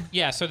 Well,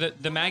 right? so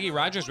the Maggie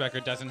Rogers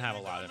record doesn't have a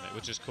lot of it,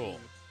 which is cool.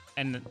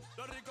 And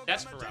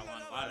that's Pharrell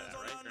on a lot of that,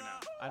 right? Or no?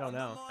 I don't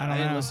know. I don't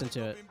didn't know. listen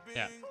to it.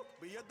 Yeah.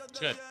 It's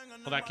good.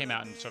 Well, that came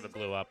out and sort of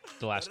blew up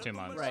the last 2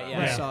 months. Right. so. Yeah.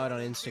 Right. I saw it on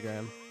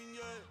Instagram.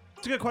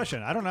 It's a good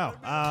question. I don't know.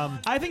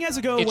 I think it has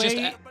to go It's away.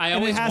 just I and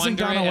always it hasn't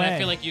wonder gone it, away. and I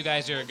feel like you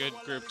guys are a good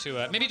group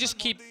to maybe just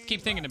keep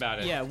thinking about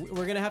it. Yeah,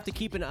 we're gonna have to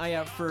keep an eye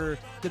out for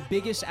the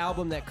biggest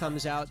album that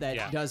comes out that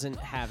Yeah. doesn't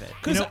have it.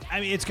 You know, I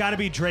mean, it's got to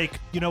be Drake.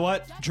 You know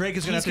what? Drake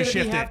is gonna have to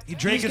shift it.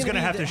 Drake is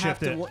gonna have to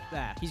shift it.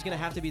 He's gonna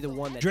have to be the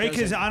one that Drake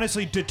has doesn't.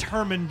 honestly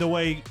determined the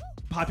way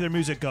popular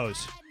music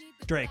goes.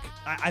 Drake,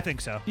 I think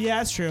so. Yeah,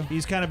 that's true.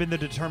 He's kind of been the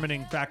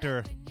determining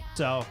factor.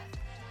 So,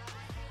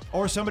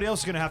 or somebody else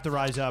is gonna have to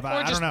rise up.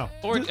 I just, don't know.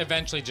 Or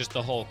eventually just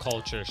the whole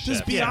culture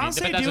shift. Does Yeah, I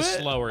Beyonce but that's do a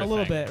it? slower a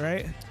little thing. bit,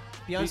 right?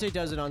 Beyonce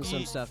does it on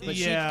some stuff, but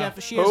yeah.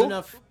 she has Who?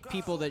 enough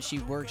people that she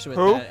works with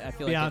Who? that I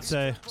feel like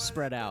Beyonce. it's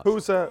spread out.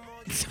 Who's that?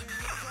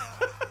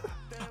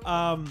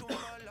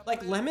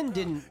 Like Lemon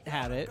didn't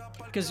have it,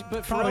 but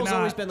Probably Pharrell's not.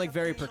 always been like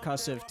very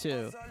percussive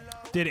too.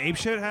 Did Ape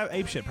Shit have?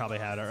 Ape Shit probably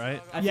had it,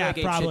 right? I feel Yeah, like Ape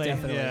Shit probably.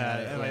 definitely had Yeah,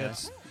 it, I mean, yeah.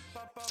 it's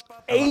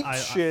Ape I-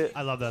 shit.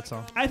 I love that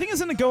song. I think it's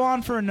going to go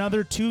on for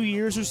another 2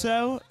 years or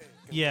so.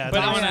 Yeah,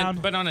 But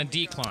that- on a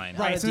decline.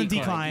 Right, it's in a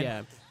decline.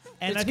 Yeah,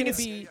 And it's I think gonna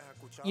be.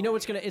 You know,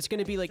 it's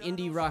gonna be like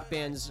indie rock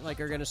bands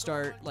like are gonna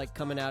start like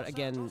coming out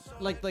again,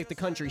 like the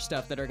country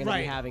stuff that are gonna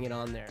Right. be having it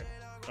on there.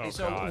 Oh, And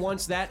so God.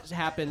 once that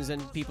happens, then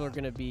people are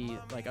gonna be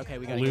like, okay,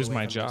 we gotta lose get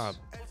away my from job.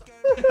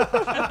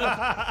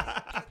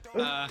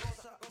 this.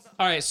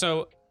 All right,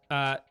 so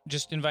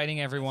just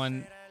inviting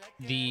everyone.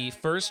 The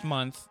first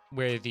month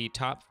where the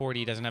top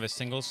 40 doesn't have a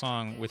single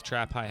song with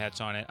trap hi-hats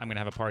on it, I'm gonna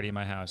have a party in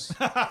my house.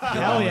 You're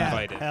Hell all yeah.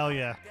 invited. Hell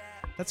yeah.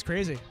 That's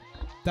crazy.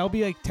 That'll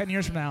be like 10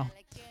 years from now.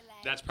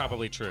 That's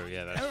probably true.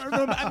 Yeah.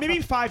 That's, Or maybe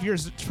 5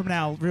 years from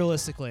now,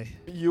 realistically.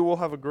 You will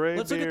have a gray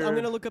Let's look beard. at. I'm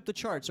gonna look up the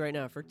charts right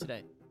now for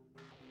today.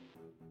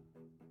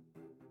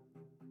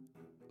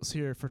 Let's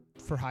hear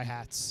for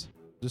hi-hats.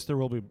 Just there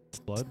will be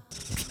blood.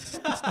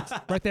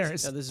 Right there.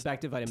 It's No, this is back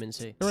to vitamin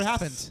C. what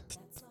happened.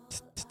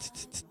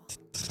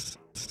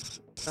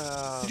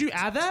 Did you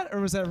add that, or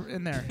was that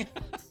in there?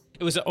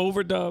 it was an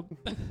overdub.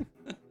 God,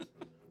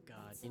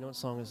 you know what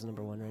song is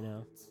number one right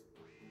now?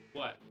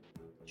 What?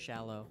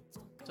 Shallow.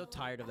 So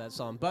tired of that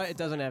song, but it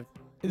doesn't have.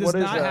 It does What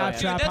is not that? have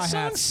Dude, trap that song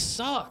hi-hats.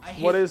 sucks.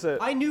 What is it?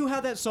 I knew how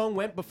that song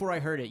went before I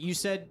heard it. You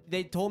said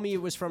they told me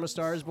it was from A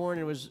Star Is Born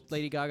and it was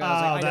Lady Gaga. I was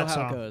Oh, like, I know that how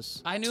song. it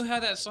goes. I knew how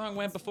that song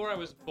went before I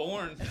was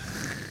born.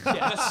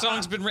 That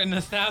song's been written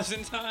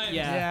 1,000 times.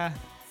 Yeah. Yeah.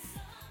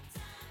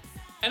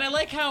 And I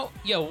like how,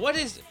 what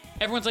is...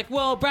 Everyone's like,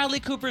 well, Bradley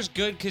Cooper's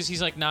good because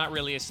he's, like, not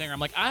really a singer. I'm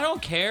like, I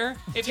don't care.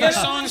 If your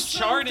song's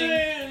charting...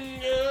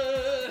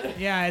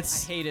 Yeah, I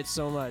it's hate it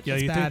so much. Yo,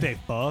 It's you bad. think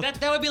they fuck?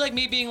 That would be like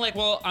me being like,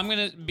 well, I'm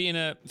going to be in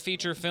a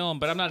feature film,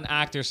 but I'm not an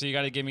actor, so you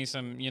got to give me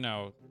some,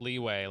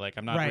 leeway. Like,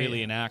 I'm not Right.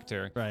 really an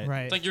actor. Right.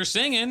 right. It's like, you're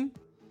singing.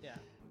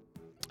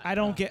 I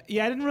don't get.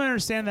 Yeah, I didn't really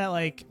understand that.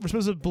 Like, we're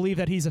supposed to believe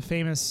that he's a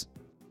famous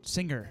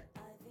singer.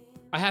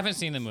 I haven't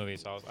seen the movie,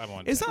 so I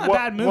won't. It's say. not a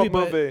bad movie, What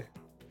but movie?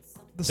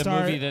 the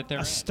Star, movie that they're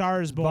A in.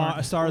 Star is Born.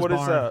 A Star is What is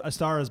Born. that? A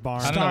Star is Born.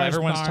 I don't know. Stars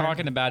Everyone's Barn.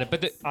 talking about it,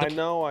 but I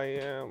know I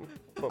am,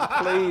 but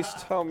please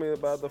tell me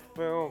about the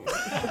film.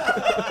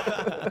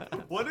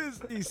 What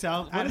does he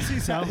sound? What does he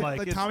sound like?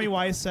 Like It's- Tommy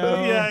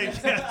Wiseau.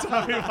 Yeah,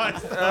 Tommy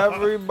Wiseau.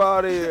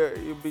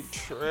 Everybody, you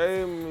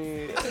betray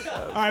me.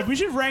 All right, we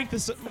should rank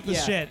this Yeah.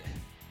 shit.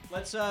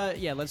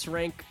 Let's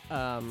rank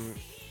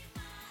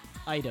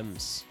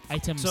items.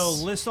 Items. So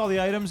list all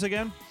the items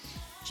again.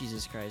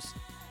 Jesus Christ.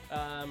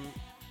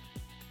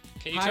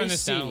 Can you High turn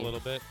this down a C. little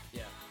bit?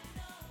 Yeah.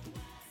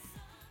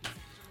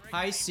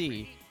 High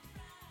C.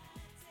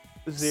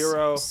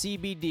 0.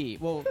 CBD.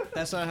 Well,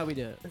 that's not how we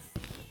do it.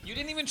 You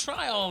didn't even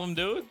try all of them,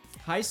 dude.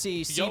 High C,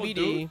 Yo, CBD,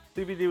 dude.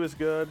 CBD was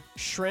good.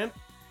 shrimp,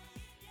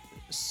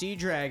 sea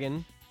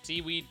dragon,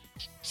 Seaweed.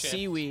 Chips.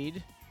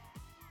 seaweed,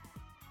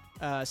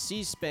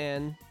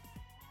 C-SPAN,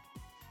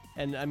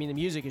 and I mean the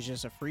music is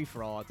just a free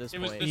for all at this It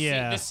was point. the,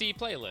 Yeah. C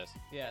playlist.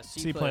 Yeah,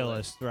 C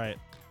playlist, right?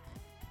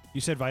 You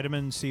said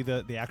vitamin C,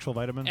 the actual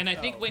vitamin. And I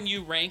think when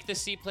you rank the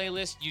C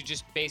playlist, you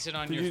just base it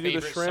on Did your you do the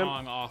favorite shrimp?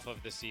 song off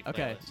of the C playlist.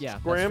 Okay, yeah,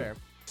 that's Scrimp. fair.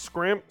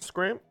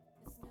 Scrimp.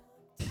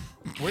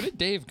 Where did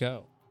Dave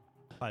go?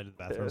 Probably the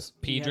bathroom.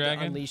 P He had to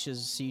Dragon? unleash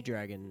his sea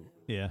dragon.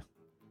 Yeah.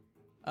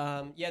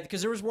 Yeah,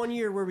 because there was one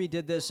year where we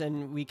did this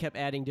and we kept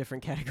adding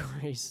different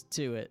categories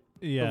to it.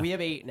 Yeah. But we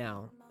have 8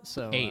 now.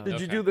 So 8. Did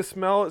you Okay. do the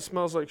smell? It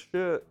smells like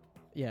shit.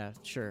 yeah,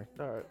 sure.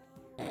 All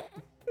right.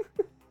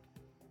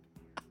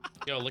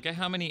 Yo, look at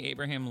how many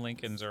Abraham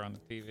Lincolns are on the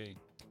TV.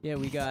 Yeah,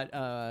 we got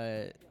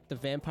the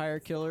vampire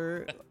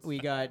killer, we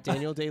got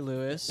Daniel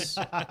Day-Lewis,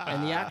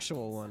 and the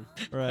actual one,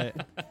 Right.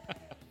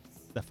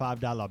 The $5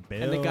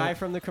 bill. and the guy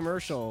from the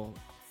commercial,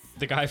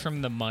 The guy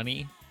from The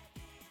Money.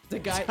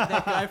 that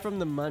guy from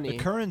the Money. The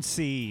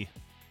currency.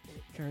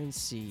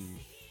 Currency.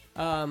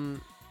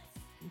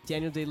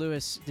 Daniel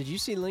Day-Lewis. Did you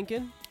see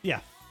Lincoln?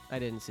 Yeah, I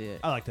didn't see it.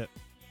 I liked it.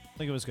 I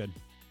think it was good.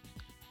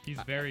 He's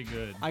very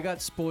good. I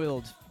got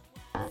spoiled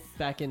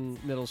back in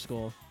middle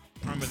school.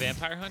 From The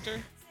Vampire Hunter?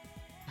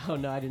 Oh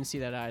no, I didn't see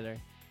that either.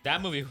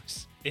 That movie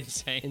was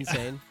insane.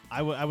 Insane.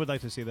 I would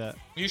like to see that.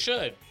 You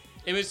should.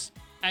 It was,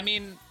 I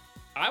mean,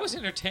 I was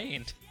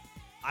entertained.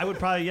 I would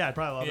probably, I'd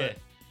probably love Yeah. it.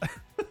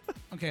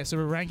 Okay, so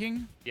we're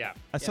ranking. Yeah.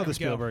 I saw Yeah. the Go.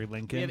 Spielberg We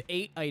Lincoln. have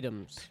 8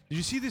 items. Did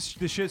you see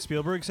the shit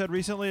Spielberg said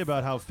recently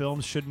about how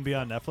films shouldn't be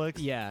on Netflix?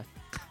 Yeah.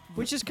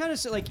 Which is kind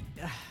of like,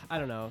 I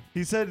don't know.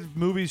 He said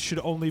movies should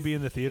only be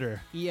in the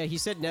theater. Yeah, he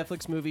said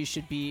Netflix movies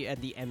should be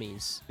at the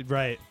Emmys.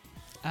 Right.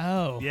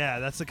 Oh. Yeah,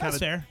 that's the kind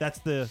That's of fair. that's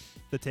the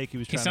take he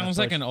was He trying sounds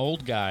to like push. an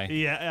old guy.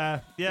 Yeah,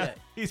 Yeah.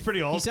 He's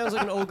pretty old. He sounds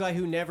like an old guy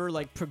who never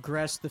like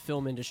progressed the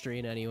film industry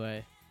in any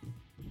way.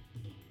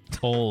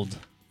 Old.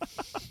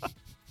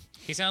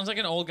 He sounds like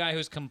an old guy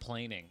who's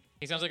complaining.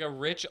 He sounds like a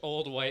rich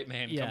old white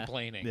man Yeah.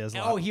 complaining. Yeah, there's a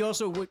Oh, lot. he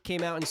also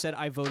came out and said,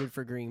 "I voted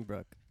for Green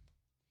Book."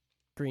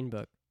 Green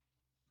Book.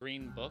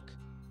 Green Book?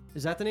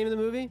 Is that the name of the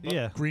movie?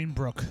 Yeah,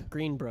 Greenbrook.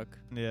 Greenbrook.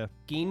 yeah.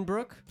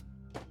 Geenbrook?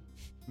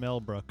 Mel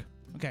Brook.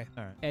 Okay.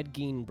 All right. Ed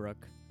Geenbrook.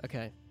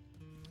 Okay.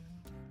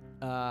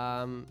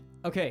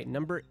 Okay,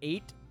 number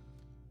 8.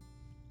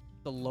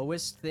 The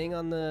lowest thing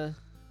on the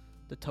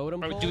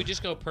totem Or pole. do we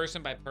just go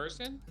person by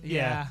person?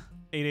 Yeah.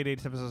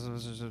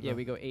 888 Yeah,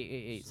 we go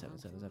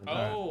 888-777.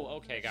 Oh,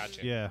 okay,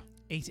 gotcha. Yeah.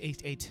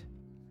 888.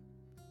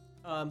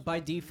 By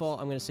default,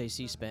 I'm gonna say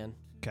C-SPAN.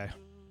 Okay.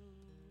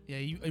 Yeah,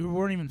 you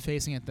weren't even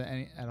facing it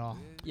at all.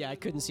 Yeah, I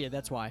couldn't see it.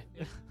 That's why.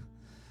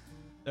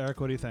 Eric,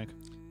 what do you think?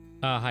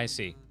 High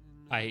C.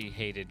 I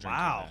hated drinking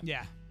Wow. that.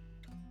 Yeah.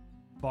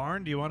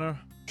 Barn, do you want to?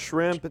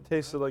 Shrimp. It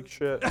tasted like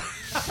shit.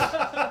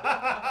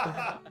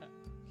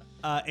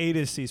 8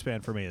 is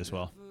C-SPAN for me as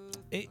well.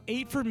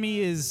 8 for me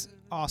is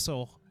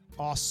also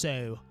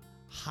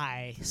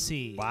high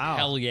C. Wow.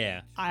 Hell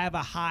yeah. I have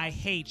a high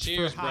H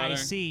Cheers, for high brother.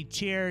 C.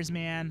 Cheers,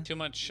 man. Too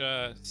much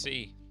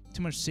C.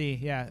 Too much C.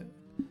 Yeah.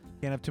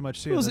 Can't have too much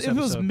C If in this it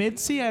was episode. mid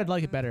C, I'd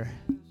like it better.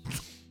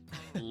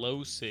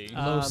 Low C.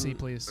 Low C,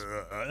 please.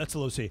 That's a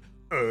low C.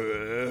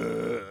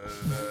 I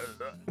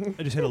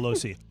just hit a low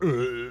C.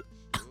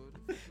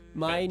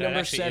 My That number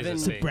actually is a 7.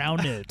 C. Brown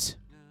note.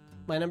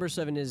 My number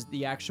 7 is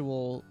the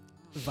actual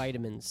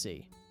vitamin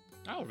C.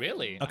 Oh,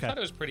 really? Okay. I thought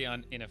it was pretty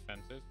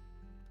inoffensive.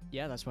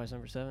 Yeah, that's why it's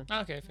number 7.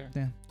 Okay, fair.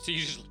 Yeah. So you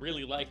just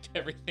really liked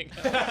everything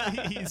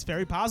else. He's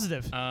very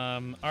positive.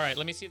 All right,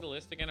 let me see the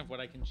list again of what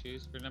I can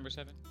choose for number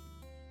 7.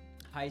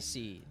 High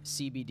C,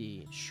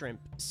 CBD, shrimp,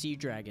 sea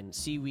dragon,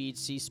 seaweed,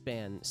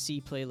 C-SPAN,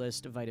 C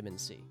playlist, vitamin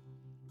C.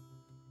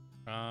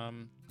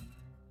 I'm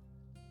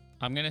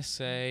gonna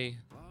say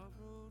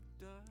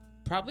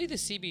probably the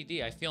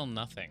CBD. I feel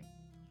nothing.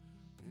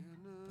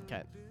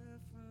 Okay.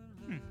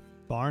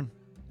 Barn.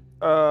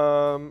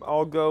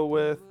 I'll go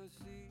with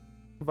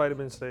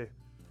vitamin C. It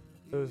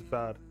was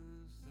bad.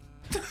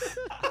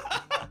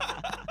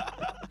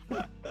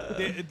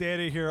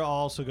 Danny here. I'll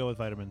also go with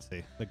vitamin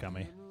C, the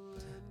gummy.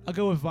 I'll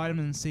go with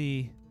vitamin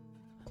C,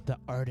 the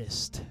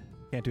artist.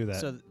 Can't do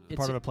that. So it's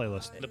Part of a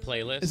playlist. The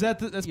playlist. Is that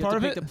that's you part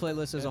have of to it? pick the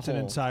playlist as a It's an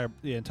whole. entire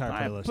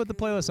I playlist. put the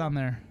playlist on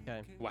there.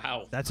 Okay.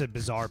 Wow. That's a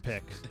bizarre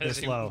pick. That is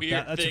This a low.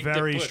 weird That's thing to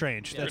very put.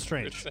 strange. That's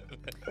strange.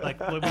 Like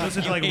we You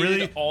listen to like hated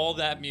really all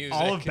that music.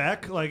 all of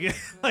Beck, like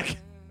like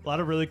a lot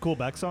of really cool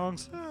Beck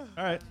songs. All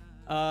right.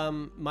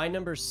 My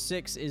number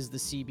 6 is the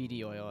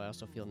CBD oil. I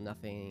also feel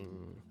nothing.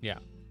 Yeah.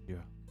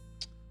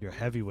 You're a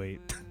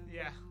heavyweight.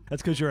 Yeah.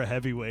 That's because you're a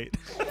heavyweight.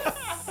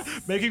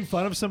 Making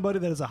fun of somebody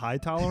that has a high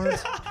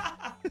tolerance.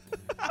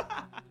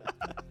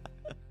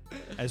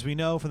 As we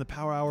know from the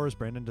Power Hours,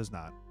 Brandon does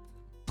not.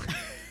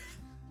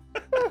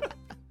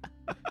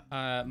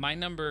 My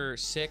number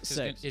 6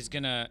 Six. is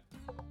gonna.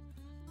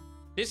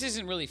 This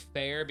isn't really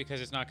fair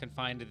because it's not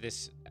confined to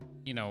this,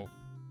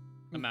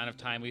 amount of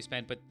time we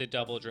spent. But the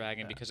Double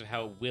Dragon, because of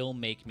how it will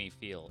make me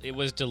feel. It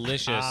was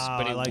delicious,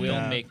 but I it like will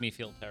that. make me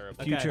feel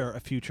terrible. Okay. A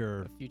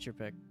future Future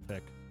pick.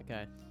 pick.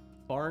 Okay.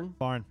 Barn.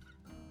 Barn.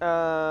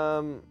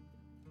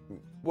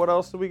 What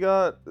else do we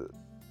got?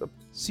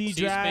 Sea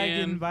C-SPAN.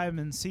 Dragon,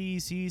 Vitamin C,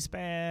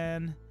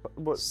 C-SPAN,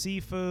 What?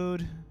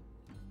 seafood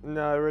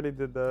No, I already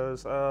did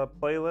those.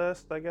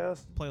 Playlist, I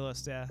guess.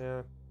 playlist. Yeah.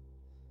 Yeah.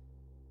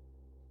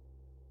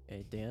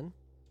 Hey, Dan.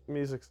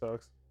 Music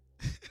sucks.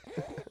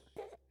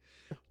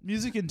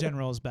 Music in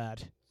general is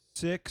bad.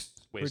 6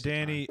 for Waste of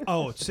Danny. time.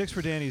 Oh, 6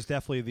 for Danny is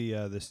definitely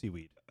the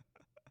seaweed.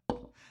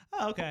 Oh,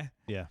 okay.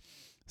 Yeah.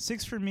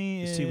 6 for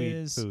me The is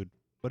seaweed food.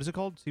 What is it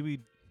called?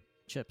 Seaweed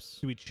Chips.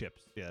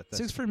 chips. Yeah. That's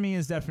 6 for me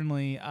is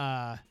definitely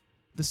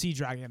the Sea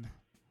Dragon.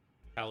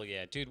 Hell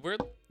yeah, dude. We're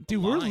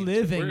We're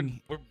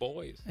living. We're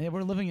boys. Yeah,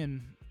 we're living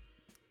in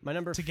My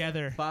number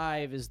together.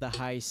 5 is the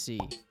High C.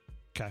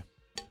 okay.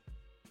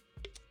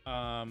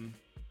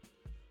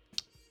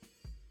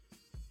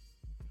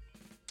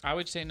 I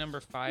would say number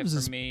 5 This for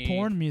is me.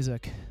 porn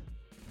music.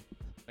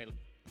 Wait,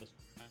 listen.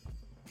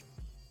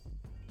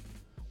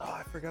 Oh,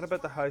 I forgot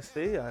about the high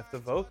C. I have to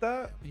vote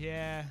that.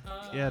 Yeah.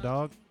 Yeah,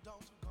 dog.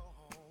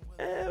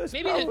 It was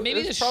Maybe probably,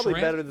 the it's probably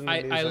shrimp. better than the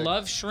I music.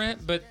 love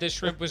shrimp, but the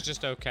shrimp was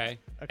just okay.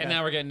 Okay. And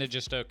now we're getting to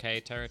just okay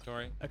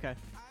territory. Okay.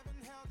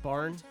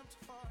 Barn.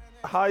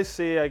 High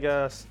C, I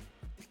guess,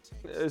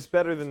 is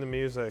better than the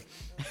music.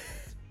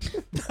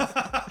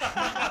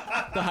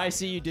 The High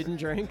C you didn't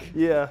drink.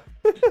 Yeah.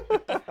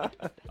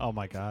 Oh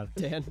my God.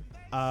 Dan.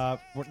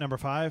 What number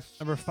 5?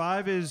 Number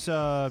 5 is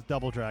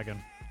Double Dragon.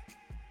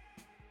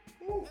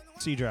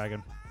 Sea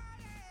Dragon.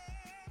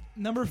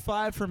 Number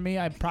 5 for me,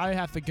 I'd probably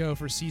have to go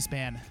for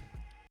C-SPAN.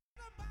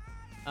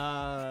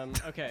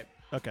 Okay.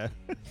 Okay.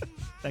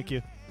 Thank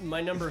you.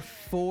 My number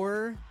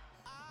 4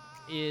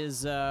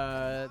 is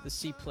the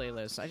C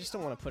playlist. I just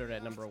don't want to put it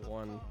at number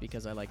 1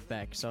 because I like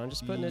Beck. So I'm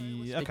just putting it.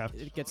 Yeah, okay.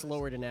 It gets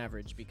lowered in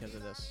average because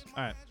of this.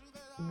 All right.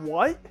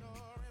 What?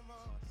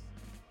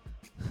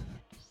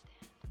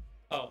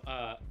 Oh,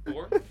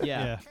 4?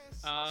 Yeah.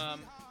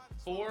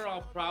 4,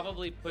 I'll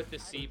probably put the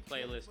C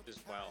playlist as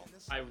well.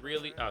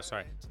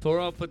 Sorry. 4,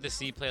 I'll put the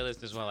C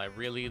playlist as well. I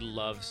really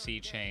love Sea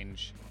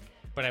Change,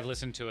 but I've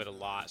listened to it a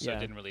lot, so Yeah.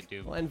 it didn't really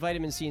do. Well, and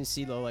Vitamin C and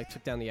CeeLo like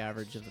took down the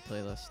average of the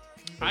playlist.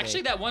 for me.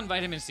 Actually, that one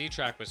Vitamin C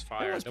track was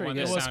fire. was The pretty one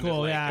good. that It was sounded cool,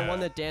 like, yeah. the one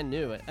that Dan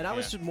knew it, and I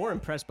was Yeah. just more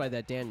impressed by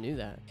that Dan knew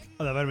that.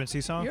 Oh, that Vitamin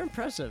C song? You're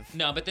impressive.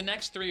 No, but the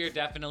next 3 are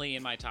definitely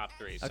in my top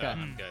 3, so Okay.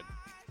 I'm good.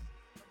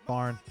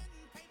 Barn.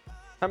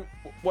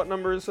 What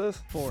number is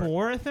this?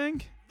 4, I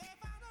think.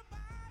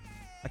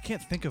 I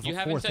can't think of You a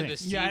haven't 4 said thing.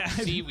 the Yeah,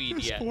 seaweed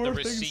there's yet. 4 The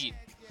things. receipt.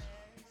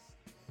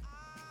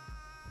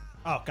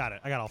 Oh, got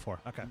it. I got all 4.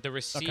 Okay. The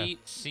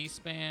receipt,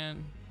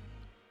 C-SPAN.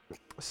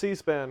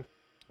 C-SPAN.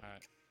 All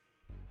right.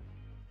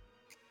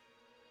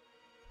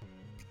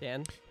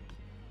 Dan.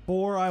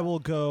 4, I will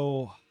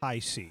go High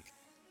C.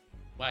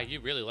 Wow, you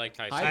really liked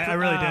High High C. I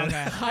really Oh, did.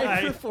 okay.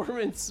 High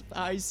performance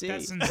IC.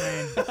 That's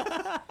insane.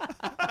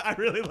 I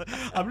really.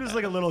 I'm just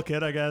like a little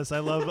kid, I guess. I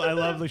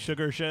love the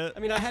sugar shit. I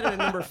mean, I had it at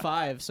number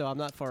 5, so I'm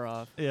not far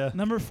off. Yeah.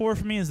 Number 4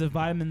 for me is the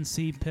vitamin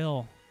C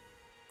pill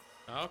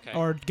Okay.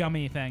 or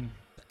gummy thing.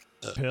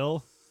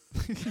 Pill.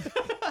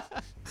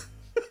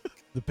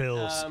 The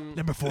pills.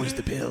 Number 4 is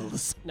the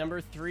pills.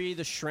 Number 3,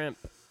 the shrimp.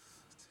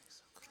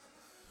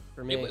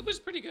 For me. it was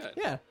pretty good.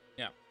 Yeah.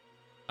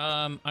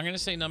 I'm gonna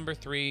say number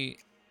 3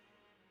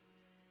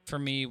 for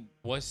me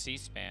was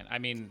C-SPAN. I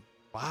mean,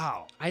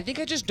 Wow. I think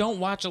I just don't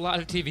watch a lot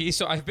of TV,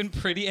 so I've been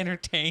pretty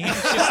entertained.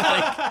 Just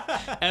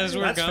like as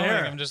we're That's going,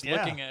 fair. I'm just Yeah.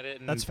 looking at it.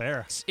 And That's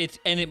fair.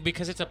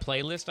 because it's a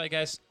playlist, I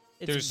guess.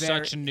 It's There's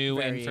such new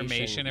variation,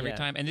 information every yeah.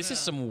 time, and this is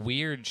some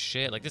weird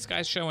shit. Like this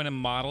guy's showing a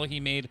model he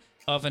made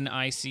of an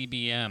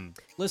ICBM.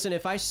 Listen,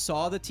 if I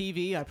saw the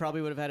TV, I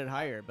probably would have had it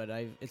higher, but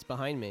it's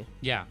behind me.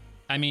 Yeah,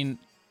 I mean,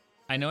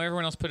 I know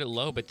everyone else put it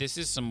low, but this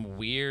is some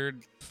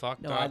weird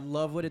fucked No, I up.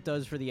 love what it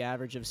does for the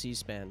average of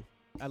C-SPAN.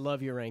 I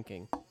love your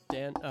ranking.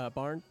 Dan,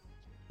 Barn,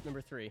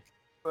 number 3.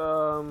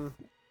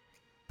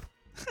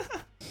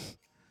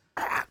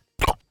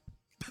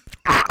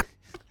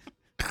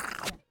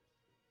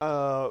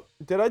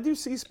 Did I do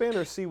C-SPAN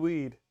or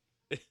seaweed?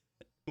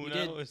 Who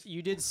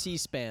You did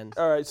C-SPAN.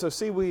 All right, so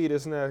seaweed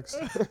is next.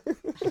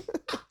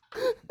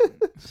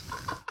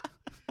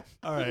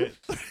 All right.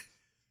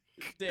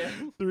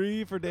 Dan.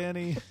 3 for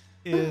Danny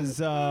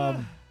is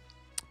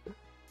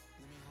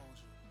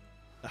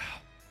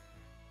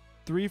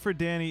 3 for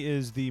Danny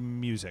is the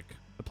music,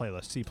 the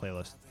playlist, C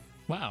playlist.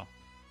 Wow.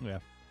 Yeah,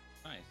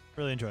 Nice.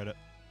 really enjoyed it.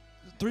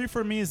 3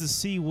 for me is the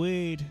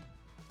seaweed.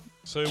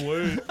 Say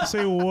wait.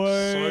 Say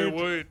what?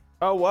 wait.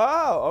 Oh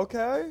wow.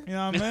 Okay. You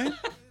know what I mean?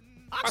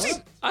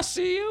 I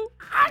see you.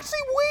 I see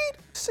weed.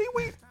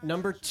 Seaweed.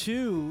 Number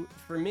 2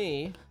 for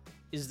me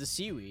is the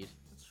seaweed.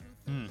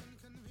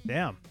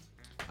 Damn.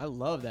 I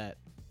love that.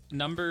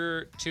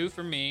 Number 2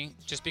 for me,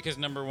 just because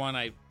number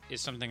 1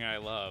 is something I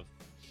love.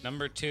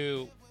 Number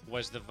 2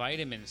 was the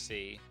vitamin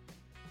C,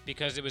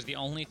 because it was the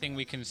only thing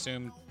we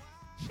consumed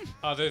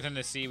other than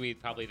the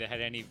seaweed probably that had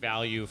any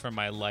value for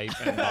my life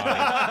and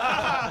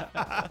body.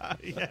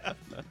 Yeah.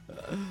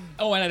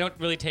 Oh, and I don't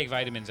really take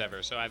vitamins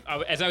ever. So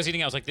as I was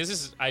eating, I was like,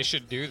 I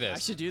should do I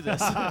this. should do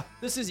this.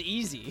 This is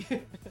easy.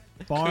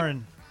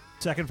 Barn,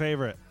 second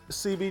favorite.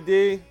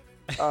 CBD.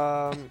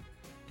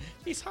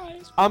 He's high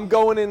as I'm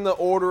going in the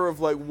order of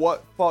like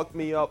what fucked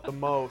me up the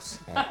most.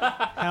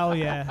 Hell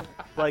yeah.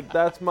 Like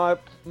that's my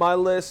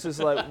list is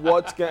like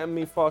what's getting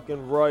me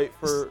fucking right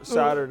for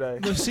Saturday.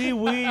 The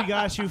seaweed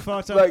got you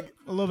fucked up Like-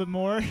 a little bit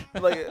more.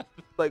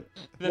 Like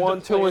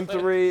 1, 2, and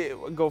 3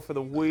 we go for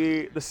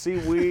the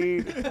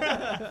seaweed.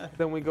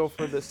 Then we go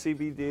for the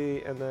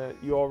CBD, and then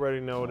you already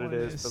know what it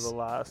is for the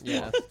last.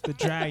 Yeah. The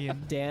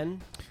dragon.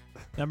 Dan.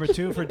 Number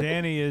 2 for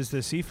Danny is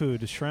the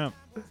seafood, the shrimp.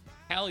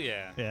 hell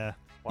yeah. Yeah.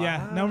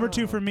 Yeah, number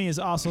 2 for me is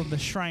also the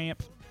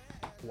shrimp.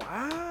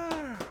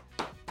 Wow.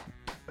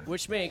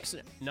 Which makes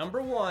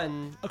number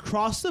 1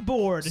 Across the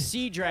board.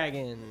 Sea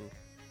Dragon.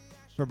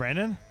 For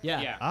Brandon?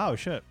 Yeah. Yeah. Oh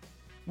shit.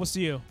 What's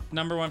you?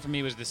 Number 1 for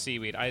me was the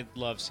seaweed. I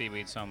love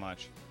seaweed so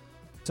much.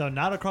 So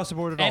not across the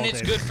board at all. And it's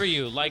Dave. good for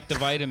you, like the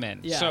vitamin.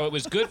 Yeah. So it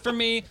was good for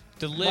me,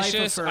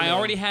 delicious. I affirming.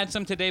 already had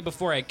some today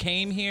before I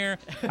came here.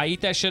 I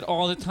eat that shit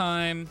all the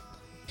time.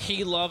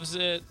 He loves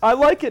it. I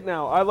like it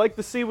now. I like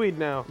the seaweed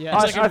now. Yeah.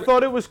 I, It's like a- I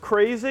thought it was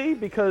crazy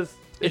because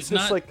It's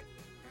just not- like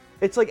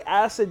it's like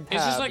acid tab.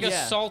 It's just like a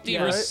Yeah. salty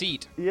Yeah.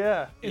 receipt.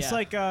 yeah. It's Yeah.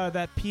 like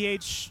that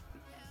pH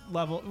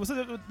level. Was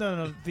it?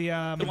 No.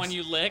 The one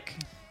you lick.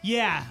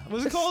 Yeah.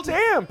 What's it called?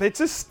 Stamp. It's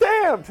a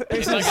stamp.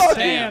 It's a like a fucking-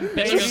 stamp.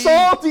 It's It's a like a-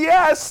 salty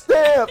ass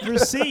stamp.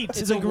 Receipt.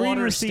 It's a green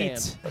water receipt.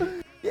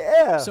 stamp.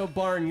 Yeah. So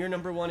Barn, your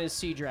number 1 is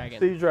Sea Dragon.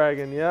 Sea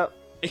Dragon. Yep.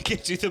 It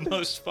gets you the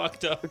most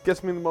fucked up. It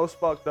gets me the most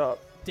fucked up.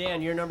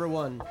 Dan, your number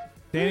 1.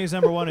 Danny's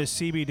number 1 is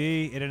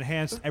CBD. It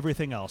enhanced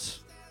everything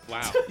else.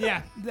 Wow.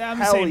 Yeah, I'm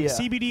Hell saying yeah.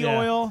 CBD Yeah.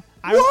 oil.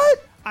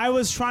 What? I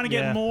was trying to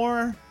get Yeah.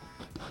 more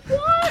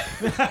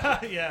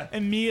Yeah.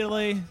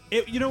 immediately.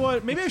 You know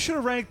what? Maybe I should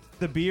have ranked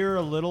the beer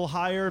a little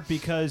higher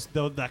because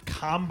the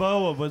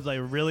combo of was like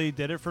really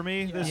did it for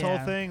me. This Yeah.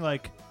 whole thing,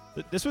 like,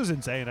 this was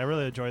insane. I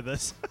really enjoyed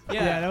this.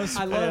 Yeah, that was-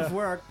 I love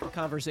where our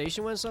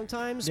conversation went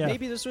sometimes. Yeah.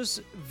 Maybe this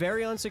was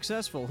very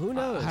unsuccessful. Who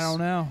knows? I don't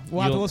know.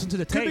 We'll have to You'll- listen to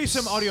the Could be tapes.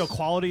 some audio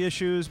quality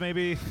issues,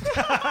 maybe.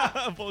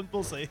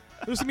 we'll see.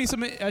 There's gonna be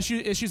some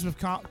issues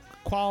with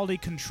quality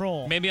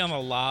control. Maybe on the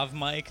lav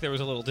mic there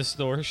was a little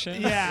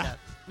distortion. Yeah.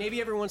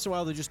 Maybe every once in a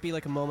while there'll just be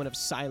like a moment of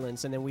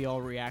silence and then we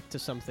all react to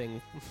something.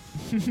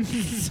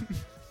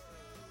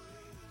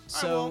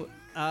 So,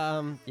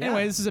 yeah.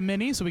 Anyway, this is a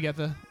mini, so we got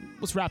the.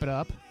 Let's wrap it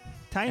up.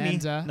 Tiny.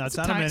 And, no, it's a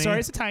not a mini. Sorry,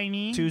 it's a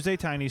tiny. Tuesday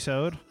Tiny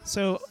Sode.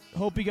 So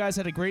hope you guys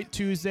had a great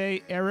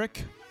Tuesday,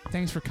 Eric.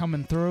 Thanks for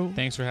coming through,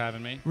 Thanks for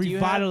having me. you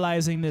have-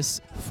 revitalizing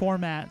this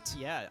format.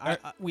 Yeah,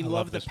 we I love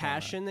love the this format.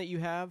 passion that you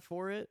have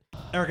for it.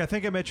 Eric, I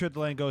think I met you at the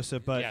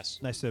Langosta, but Yes.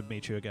 nice to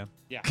meet you again.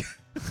 Yeah.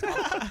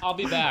 I'll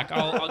be back.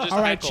 I'll just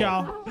All right, heckle.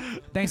 y'all.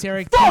 Thanks,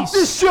 Eric. Fuck Peace.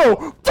 this show.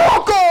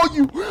 Fuck all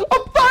you.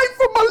 I'm fighting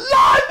for my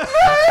life,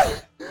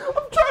 man. I'm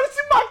trying to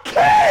see my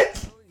kids.